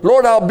not doing it.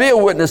 Lord, I'll be a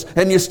witness,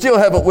 and you still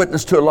haven't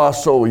witnessed to a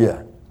lost soul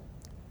yet.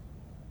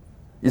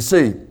 You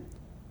see,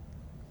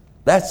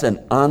 that's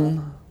an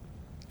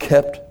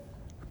unkept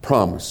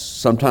promise.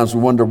 Sometimes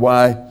we wonder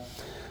why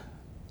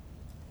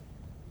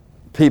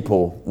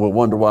people will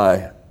wonder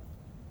why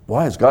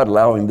is God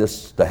allowing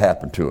this to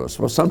happen to us?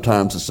 Well,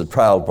 sometimes it's a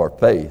trial of our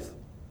faith,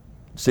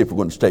 see if we're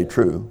going to stay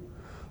true.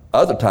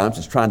 Other times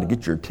it's trying to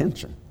get your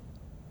attention.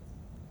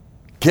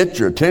 Get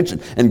your attention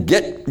and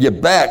get you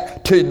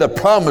back to the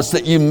promise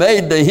that you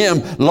made to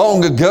Him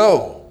long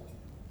ago.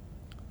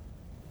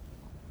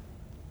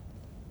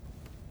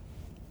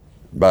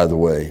 By the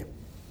way,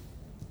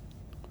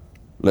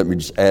 let me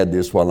just add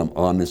this while I'm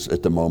on this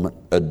at the moment.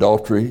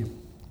 Adultery,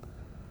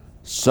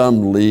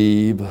 some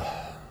leave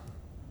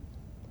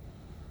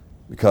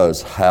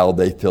because how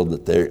they feel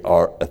that they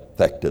are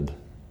affected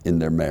in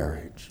their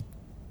marriage.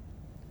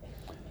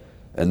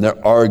 And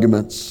their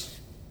arguments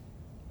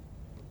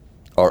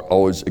are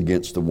always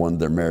against the one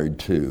they're married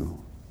to,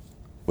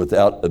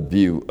 without a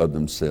view of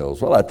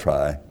themselves. Well, I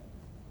try.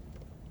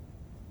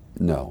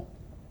 No.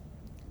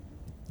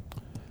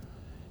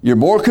 You're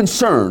more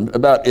concerned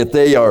about if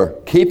they are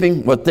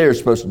keeping what they're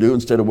supposed to do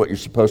instead of what you're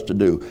supposed to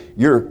do.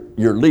 You're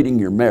leading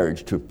your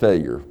marriage to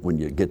failure when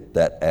you get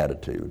that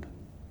attitude.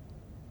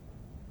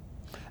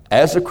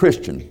 As a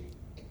Christian,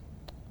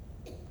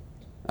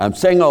 I'm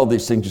saying all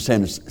these things. You're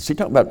saying, is he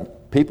talking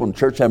about people in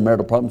church having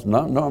marital problems? No,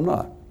 I'm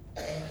not.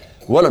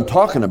 What I'm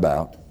talking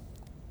about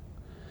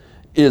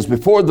is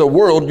before the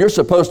world, you're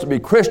supposed to be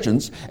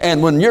Christians,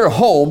 and when your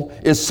home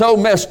is so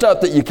messed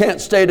up that you can't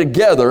stay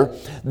together,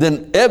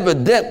 then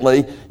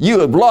evidently you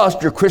have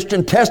lost your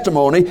Christian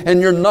testimony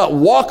and you're not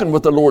walking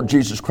with the Lord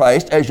Jesus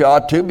Christ as you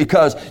ought to,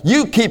 because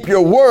you keep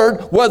your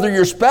word whether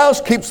your spouse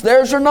keeps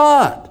theirs or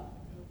not.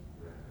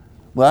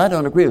 Well, I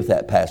don't agree with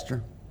that,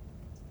 Pastor.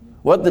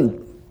 Well,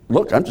 then,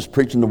 look, I'm just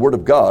preaching the Word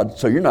of God,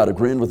 so you're not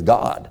agreeing with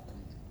God.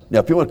 Now,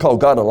 if you want to call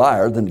God a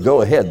liar, then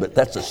go ahead, but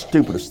that's the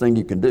stupidest thing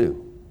you can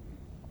do.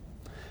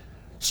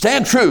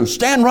 Stand true.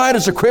 Stand right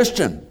as a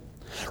Christian.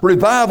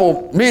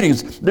 Revival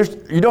meetings,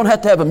 you don't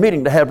have to have a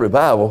meeting to have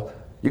revival.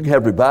 You can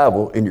have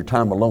revival in your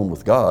time alone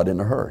with God in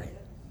a hurry.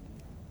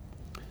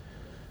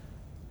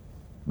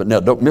 But now,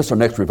 don't miss our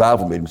next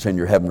revival meeting saying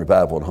you're having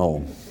revival at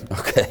home.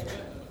 Okay.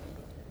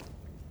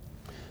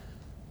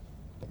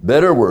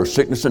 Better were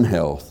sickness and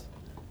health,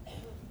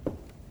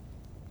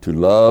 to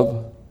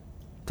love,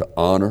 to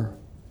honor,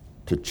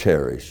 to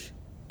cherish,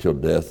 till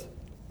death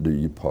do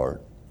you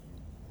part.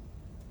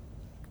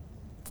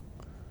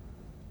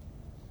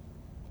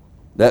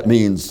 That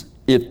means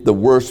if the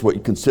worst, what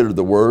you consider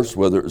the worst,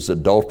 whether it's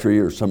adultery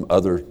or some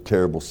other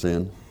terrible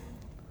sin,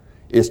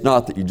 it's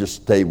not that you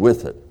just stay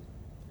with it.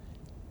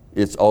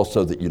 It's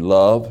also that you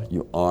love,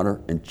 you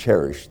honor, and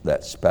cherish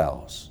that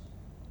spouse.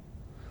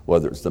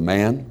 Whether it's the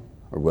man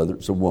or whether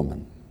it's a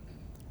woman,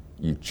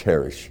 you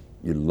cherish,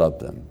 you love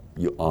them,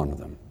 you honor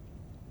them.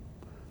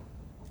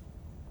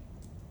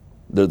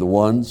 They're the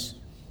ones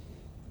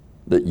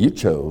that you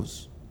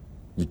chose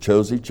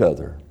each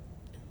other,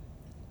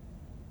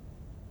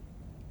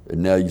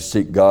 and now you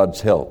seek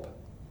God's help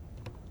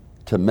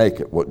to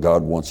make it what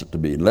God wants it to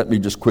be. And let me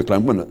just quickly,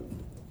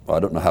 I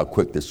don't know how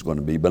quick this is going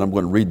to be, but I'm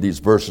going to read these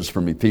verses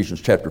from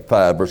Ephesians chapter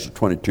 5, verses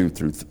 22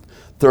 through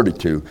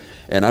 32,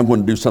 and I'm going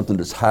to do something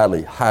that's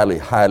highly, highly,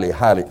 highly,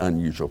 highly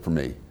unusual for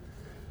me.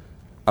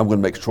 I'm going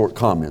to make short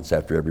comments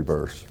after every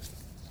verse.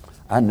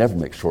 I never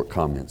make short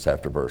comments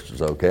after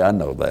verses, okay? I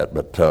know that,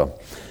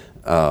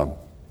 but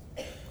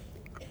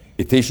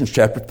Ephesians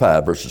chapter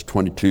 5, verses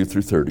 22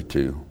 through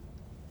 32.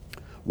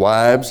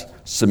 Wives,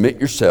 submit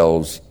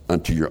yourselves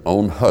unto your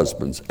own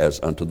husbands as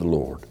unto the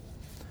Lord.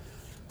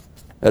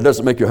 That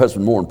doesn't make your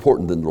husband more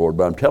important than the Lord,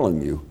 but I'm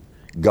telling you,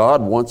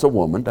 God wants a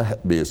woman to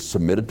be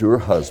submitted to her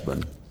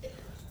husband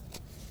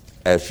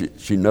as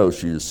she knows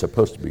she is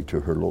supposed to be to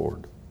her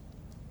Lord.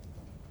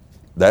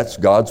 That's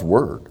God's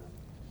word.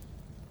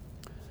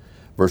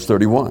 Verse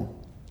 31.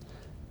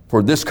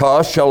 For this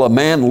cause shall a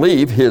man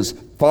leave his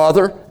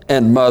father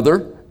and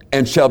mother,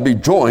 and shall be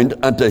joined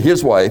unto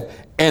his wife,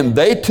 and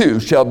they two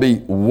shall be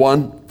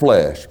one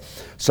flesh.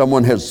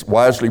 Someone has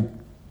wisely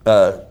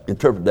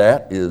interpreted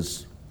that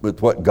is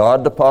with what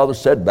God the Father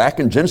said back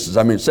in Genesis.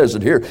 I mean, it says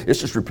it here. It's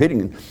just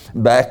repeating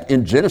back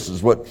in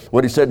Genesis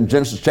what he said in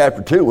Genesis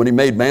chapter 2 when he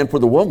made man for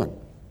the woman.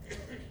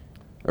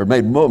 or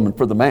made woman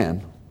for the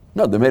man.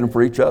 No, they made them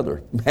for each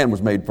other. Man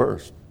was made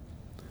first.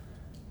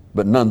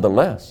 But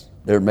nonetheless,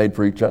 they were made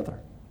for each other.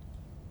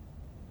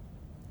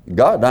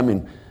 God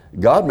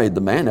made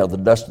the man out of the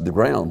dust of the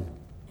ground.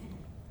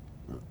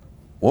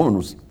 Woman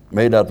was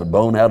made out of a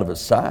bone out of his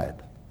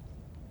side.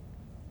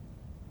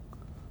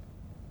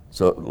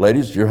 So,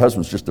 ladies, your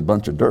husband's just a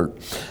bunch of dirt.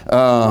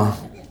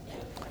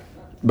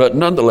 But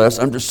nonetheless,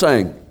 I'm just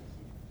saying,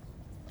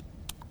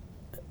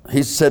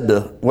 he said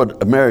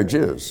what a marriage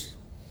is.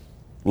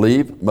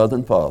 Leave mother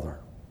and father.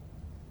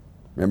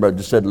 Remember I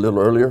just said a little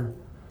earlier,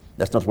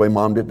 that's not the way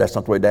mom did, that's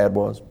not the way dad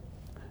was.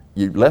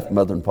 You left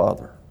mother and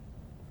father.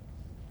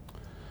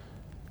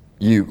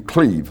 You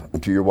cleave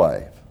unto your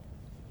wife,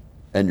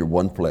 and you're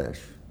one flesh.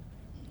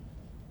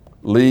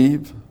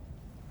 Leave,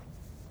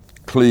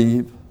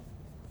 cleave,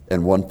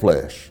 and one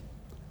flesh.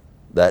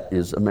 That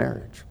is a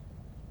marriage.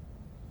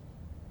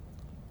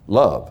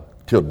 Love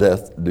till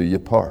death do you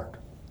part.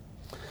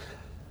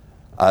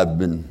 I've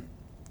been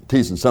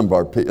teasing some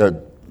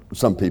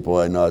people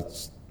I know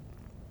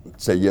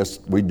say, yes,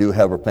 we do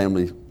have our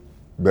family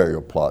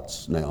burial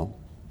plots now.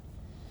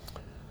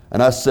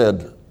 And I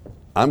said,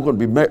 I'm going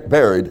to be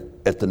buried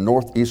at the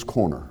northeast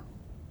corner.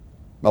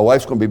 My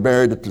wife's going to be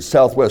buried at the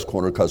southwest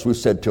corner because we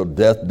said till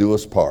death do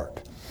us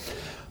part.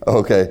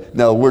 Okay,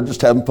 now we're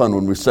just having fun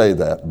when we say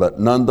that, but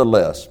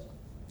nonetheless,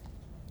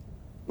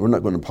 we're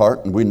not going to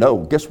part, and we know,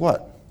 guess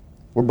what?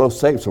 We're both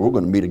saved, so we're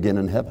going to meet again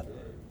in heaven.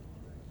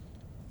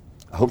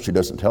 I hope she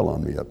doesn't tell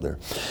on me up there.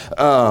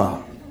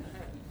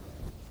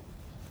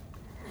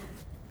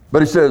 But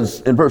he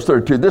says in verse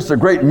 32, this is a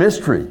great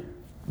mystery,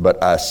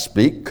 but I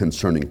speak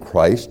concerning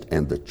Christ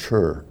and the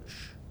church.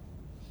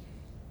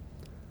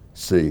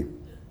 See,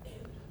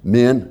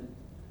 men,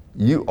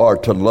 you are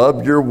to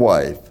love your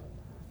wife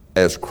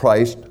as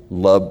Christ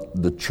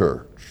loved the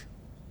church.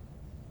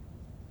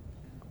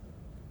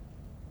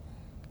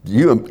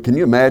 Can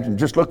you imagine?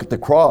 Just look at the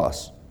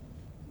cross.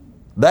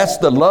 That's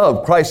the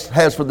love Christ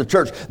has for the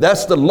church.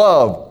 That's the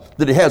love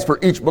that he has for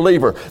each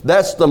believer.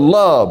 That's the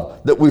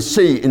love that we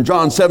see in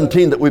John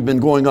 17 that we've been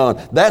going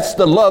on. That's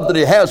the love that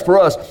he has for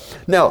us.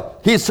 Now,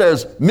 he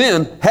says,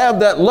 men, have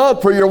that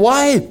love for your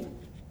wife.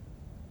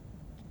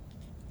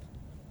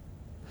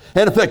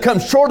 And if that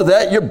comes short of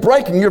that, you're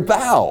breaking your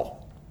vow.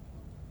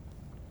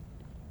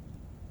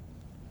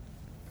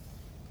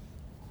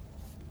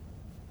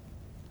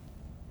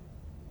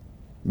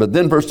 But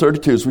then verse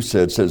 32, as we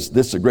said, says,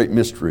 this is a great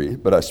mystery,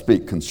 but I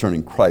speak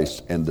concerning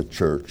Christ and the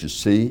church. You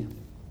see,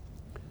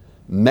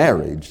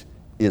 marriage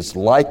is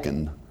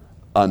likened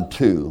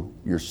unto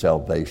your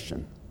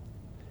salvation.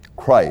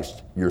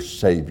 Christ, your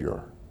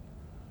Savior.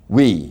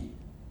 If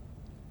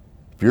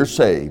you're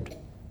saved,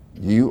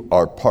 you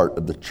are part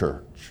of the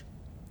church.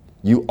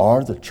 You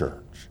are the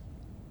church.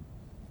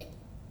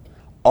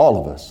 All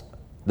of us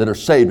that are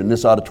saved in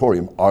this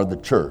auditorium are the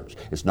church.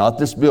 It's not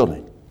this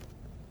building.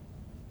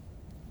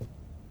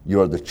 You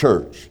are the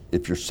church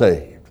if you're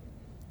saved.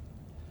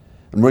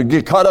 And when we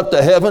get caught up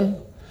to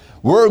heaven,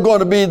 we're going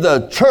to be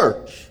the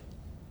church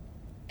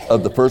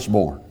of the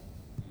firstborn.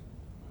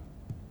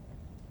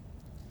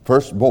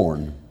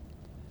 Firstborn.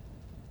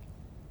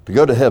 To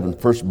go to heaven,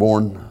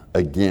 firstborn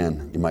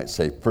again, you might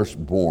say,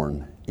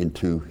 firstborn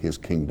into his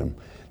kingdom.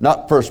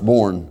 Not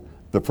firstborn,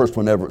 the first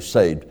one ever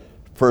saved,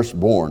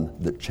 firstborn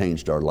that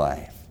changed our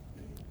life.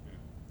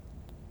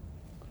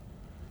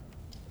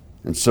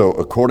 And so,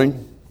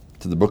 according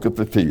to the book of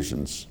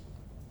Ephesians,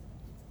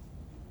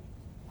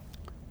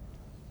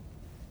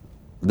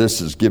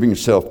 this is giving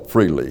yourself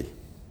freely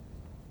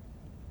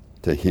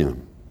to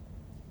him.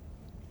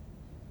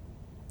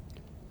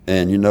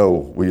 And you know,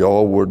 we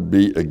all would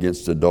be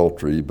against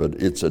adultery, but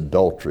it's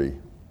adultery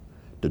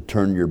to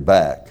turn your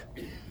back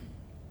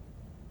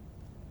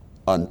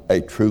on a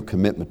true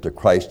commitment to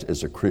Christ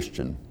as a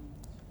Christian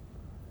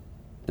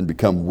and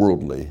become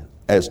worldly.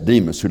 As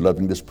Demas, who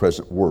loving this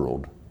present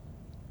world,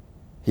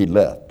 he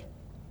left.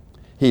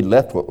 He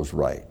left what was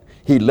right.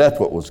 He left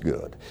what was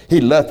good.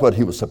 He left what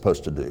he was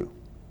supposed to do.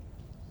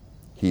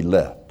 He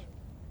left.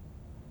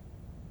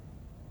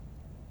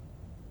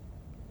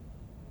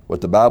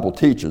 What the Bible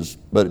teaches,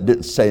 but it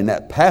didn't say in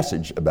that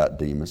passage about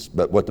Demas,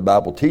 but what the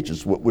Bible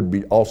teaches, what would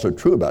be also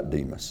true about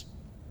Demas.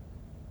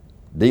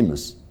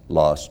 Demas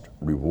lost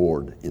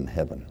reward in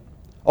heaven.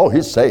 Oh,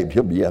 he's saved.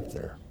 He'll be up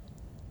there.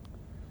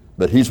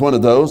 But he's one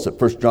of those that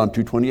 1 John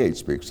 2:28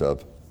 speaks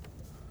of.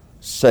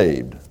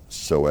 Saved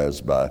so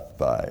as by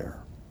fire.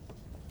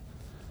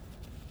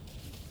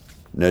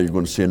 Now you're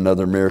going to see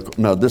another miracle.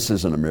 No, this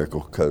isn't a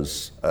miracle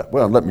because,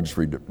 let me just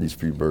read these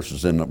few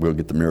verses and we'll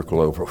get the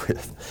miracle over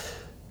with.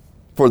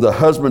 For the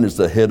husband is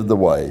the head of the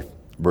wife,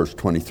 verse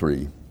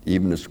 23,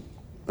 even as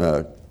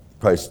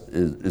Christ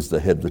is the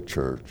head of the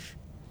church,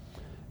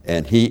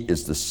 and he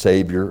is the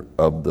Savior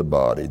of the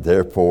body.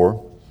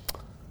 Therefore,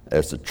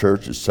 as the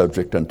church is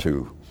subject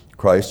unto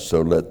Christ,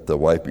 so let the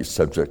wife be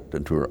subject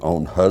unto her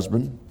own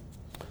husband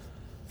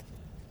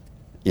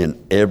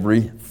in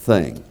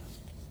everything.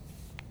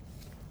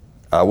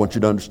 I want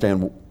you to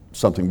understand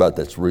something about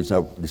that. That's the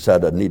reason I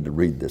decided I need to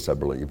read this, I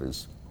believe,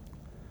 is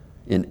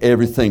in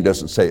everything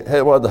doesn't say,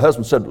 hey, well, the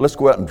husband said, let's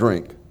go out and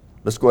drink.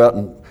 Let's go out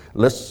and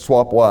let's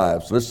swap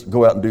wives. Let's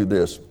go out and do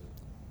this.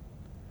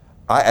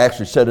 I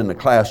actually sat in the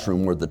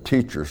classroom where the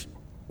teacher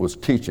was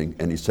teaching,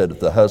 and he said that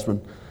the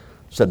husband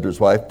said to his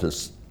wife,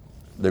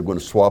 they're going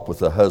to swap with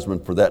the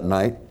husband for that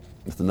night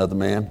with another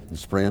man,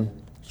 his friend,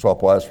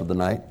 swap wives for the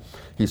night.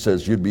 He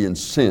says, you'd be in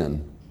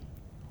sin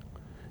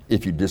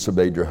if you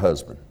disobeyed your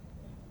husband.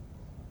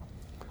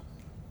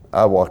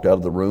 I walked out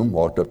of the room,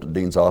 walked up to the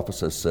dean's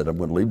office. I said, I'm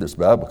going to leave this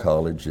Bible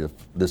college if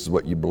this is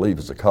what you believe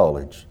is a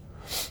college.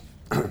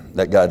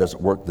 That guy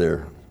doesn't work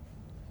there.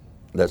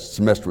 That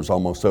semester was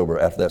almost over.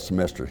 After that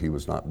semester, he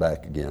was not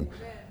back again.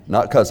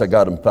 Not because I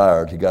got him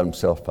fired. He got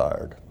himself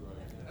fired.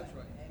 That's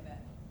right.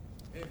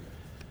 Amen.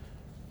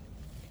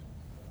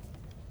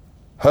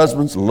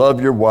 Husbands,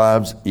 love your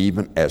wives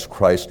even as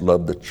Christ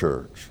loved the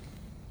church.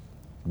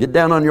 Get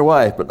down on your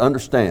wife, but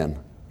understand,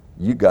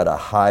 you got a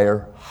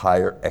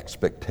higher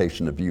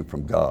expectation of you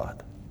from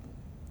God.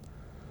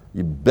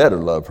 You better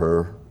love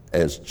her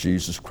as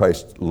Jesus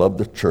Christ loved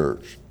the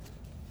church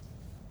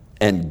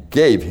and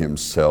gave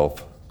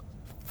himself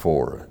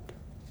for it,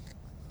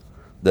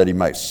 that he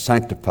might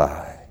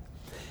sanctify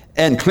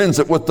and cleanse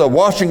it with the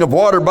washing of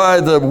water by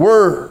the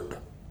word,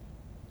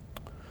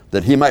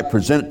 that he might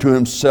present it to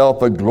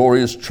himself a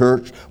glorious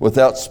church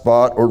without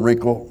spot or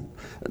wrinkle,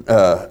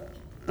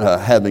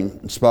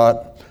 having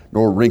spot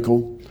nor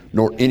wrinkle,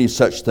 nor any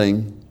such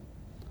thing,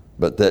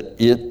 but that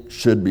it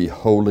should be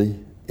holy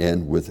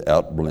and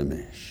without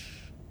blemish.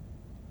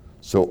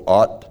 So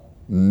ought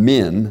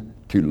men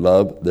to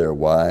love their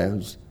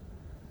wives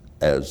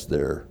as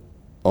their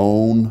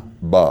own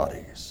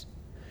bodies.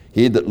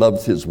 He that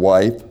loveth his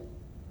wife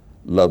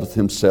loveth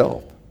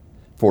himself.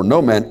 For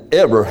no man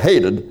ever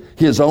hated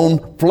his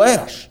own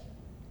flesh.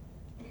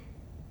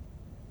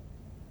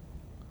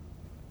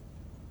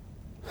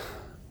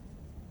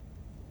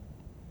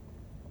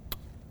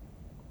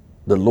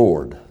 The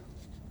Lord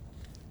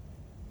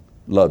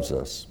loves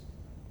us.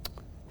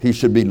 He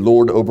should be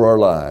Lord over our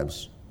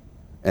lives,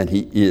 and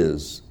he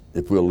is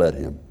if we'll let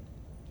him.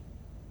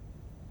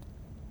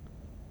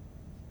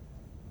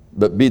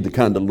 But be the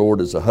kind of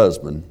Lord as a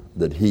husband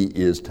that he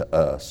is to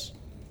us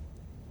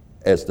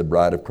as the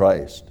bride of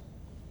Christ.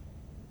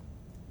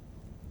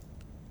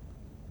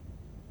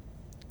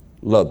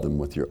 Love them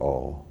with your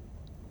all.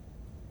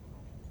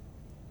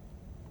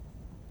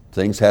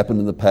 Things happened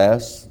in the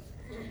past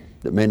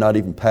that may not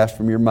even pass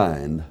from your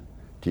mind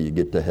till you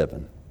get to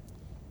heaven.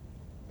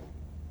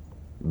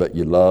 But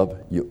you love,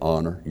 you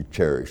honor, you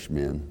cherish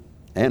men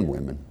and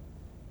women.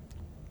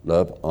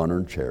 Love, honor,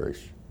 and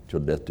cherish till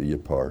death do you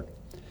part.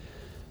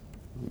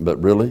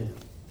 But really,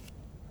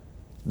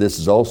 this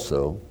is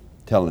also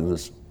telling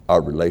us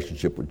our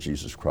relationship with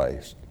Jesus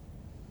Christ.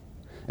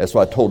 That's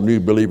why I told new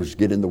believers to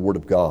get in the Word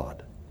of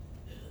God.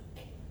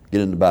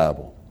 Get in the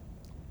Bible.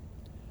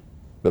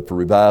 But for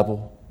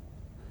revival,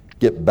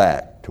 get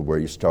back to where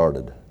you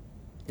started,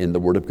 in the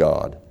Word of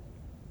God,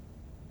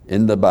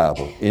 in the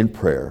Bible, in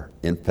prayer,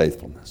 in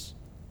faithfulness.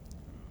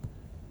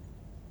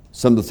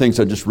 Some of the things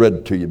I just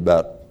read to you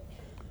about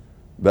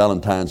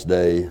Valentine's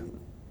Day,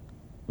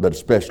 but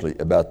especially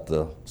about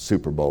the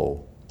Super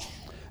Bowl.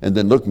 And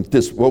then looking at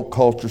this woke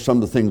culture, some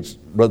of the things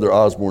Brother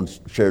Osborne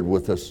shared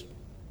with us.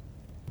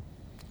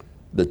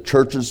 The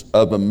churches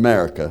of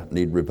America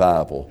need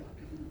revival.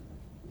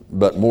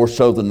 But more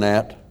so than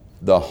that,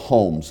 the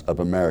homes of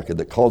America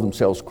that call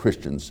themselves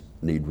Christians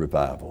need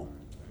revival.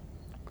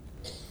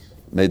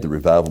 May the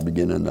revival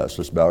begin in us.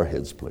 Let's bow our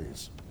heads,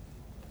 please.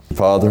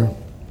 Father,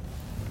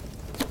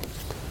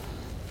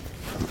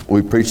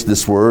 we preached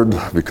this word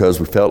because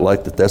we felt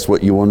like that's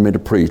what you wanted me to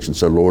preach. And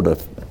so, Lord,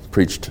 I've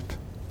preached it.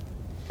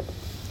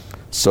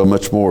 So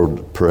much more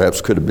perhaps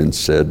could have been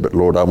said, but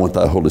Lord, I want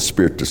thy Holy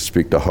Spirit to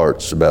speak to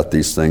hearts about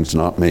these things,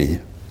 not me.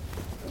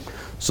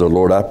 So,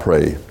 Lord, I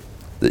pray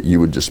that you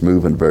would just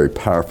move in a very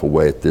powerful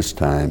way at this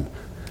time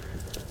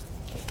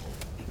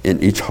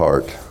in each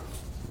heart.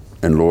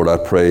 And Lord, I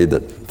pray that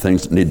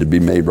things that need to be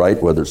made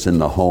right, whether it's in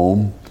the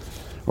home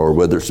or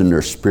whether it's in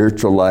their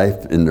spiritual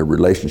life, in their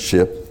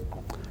relationship,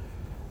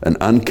 an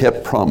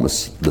unkept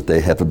promise that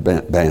they have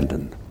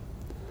abandoned.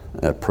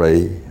 I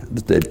pray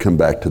that they'd come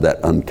back to that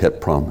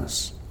unkept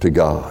promise to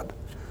God.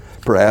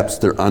 Perhaps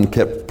their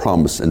unkept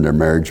promise in their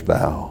marriage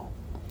vow.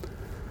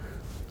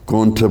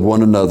 Going to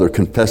one another,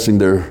 confessing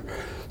their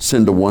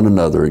sin to one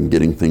another and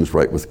getting things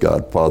right with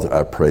God. Father,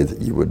 I pray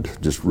that you would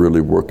just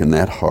really work in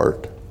that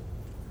heart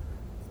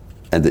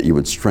and that you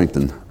would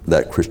strengthen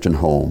that Christian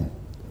home.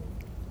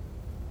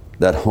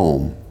 That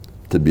home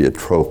to be a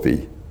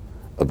trophy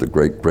of the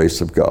great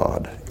grace of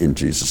God in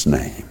Jesus'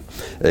 name.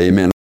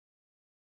 Amen.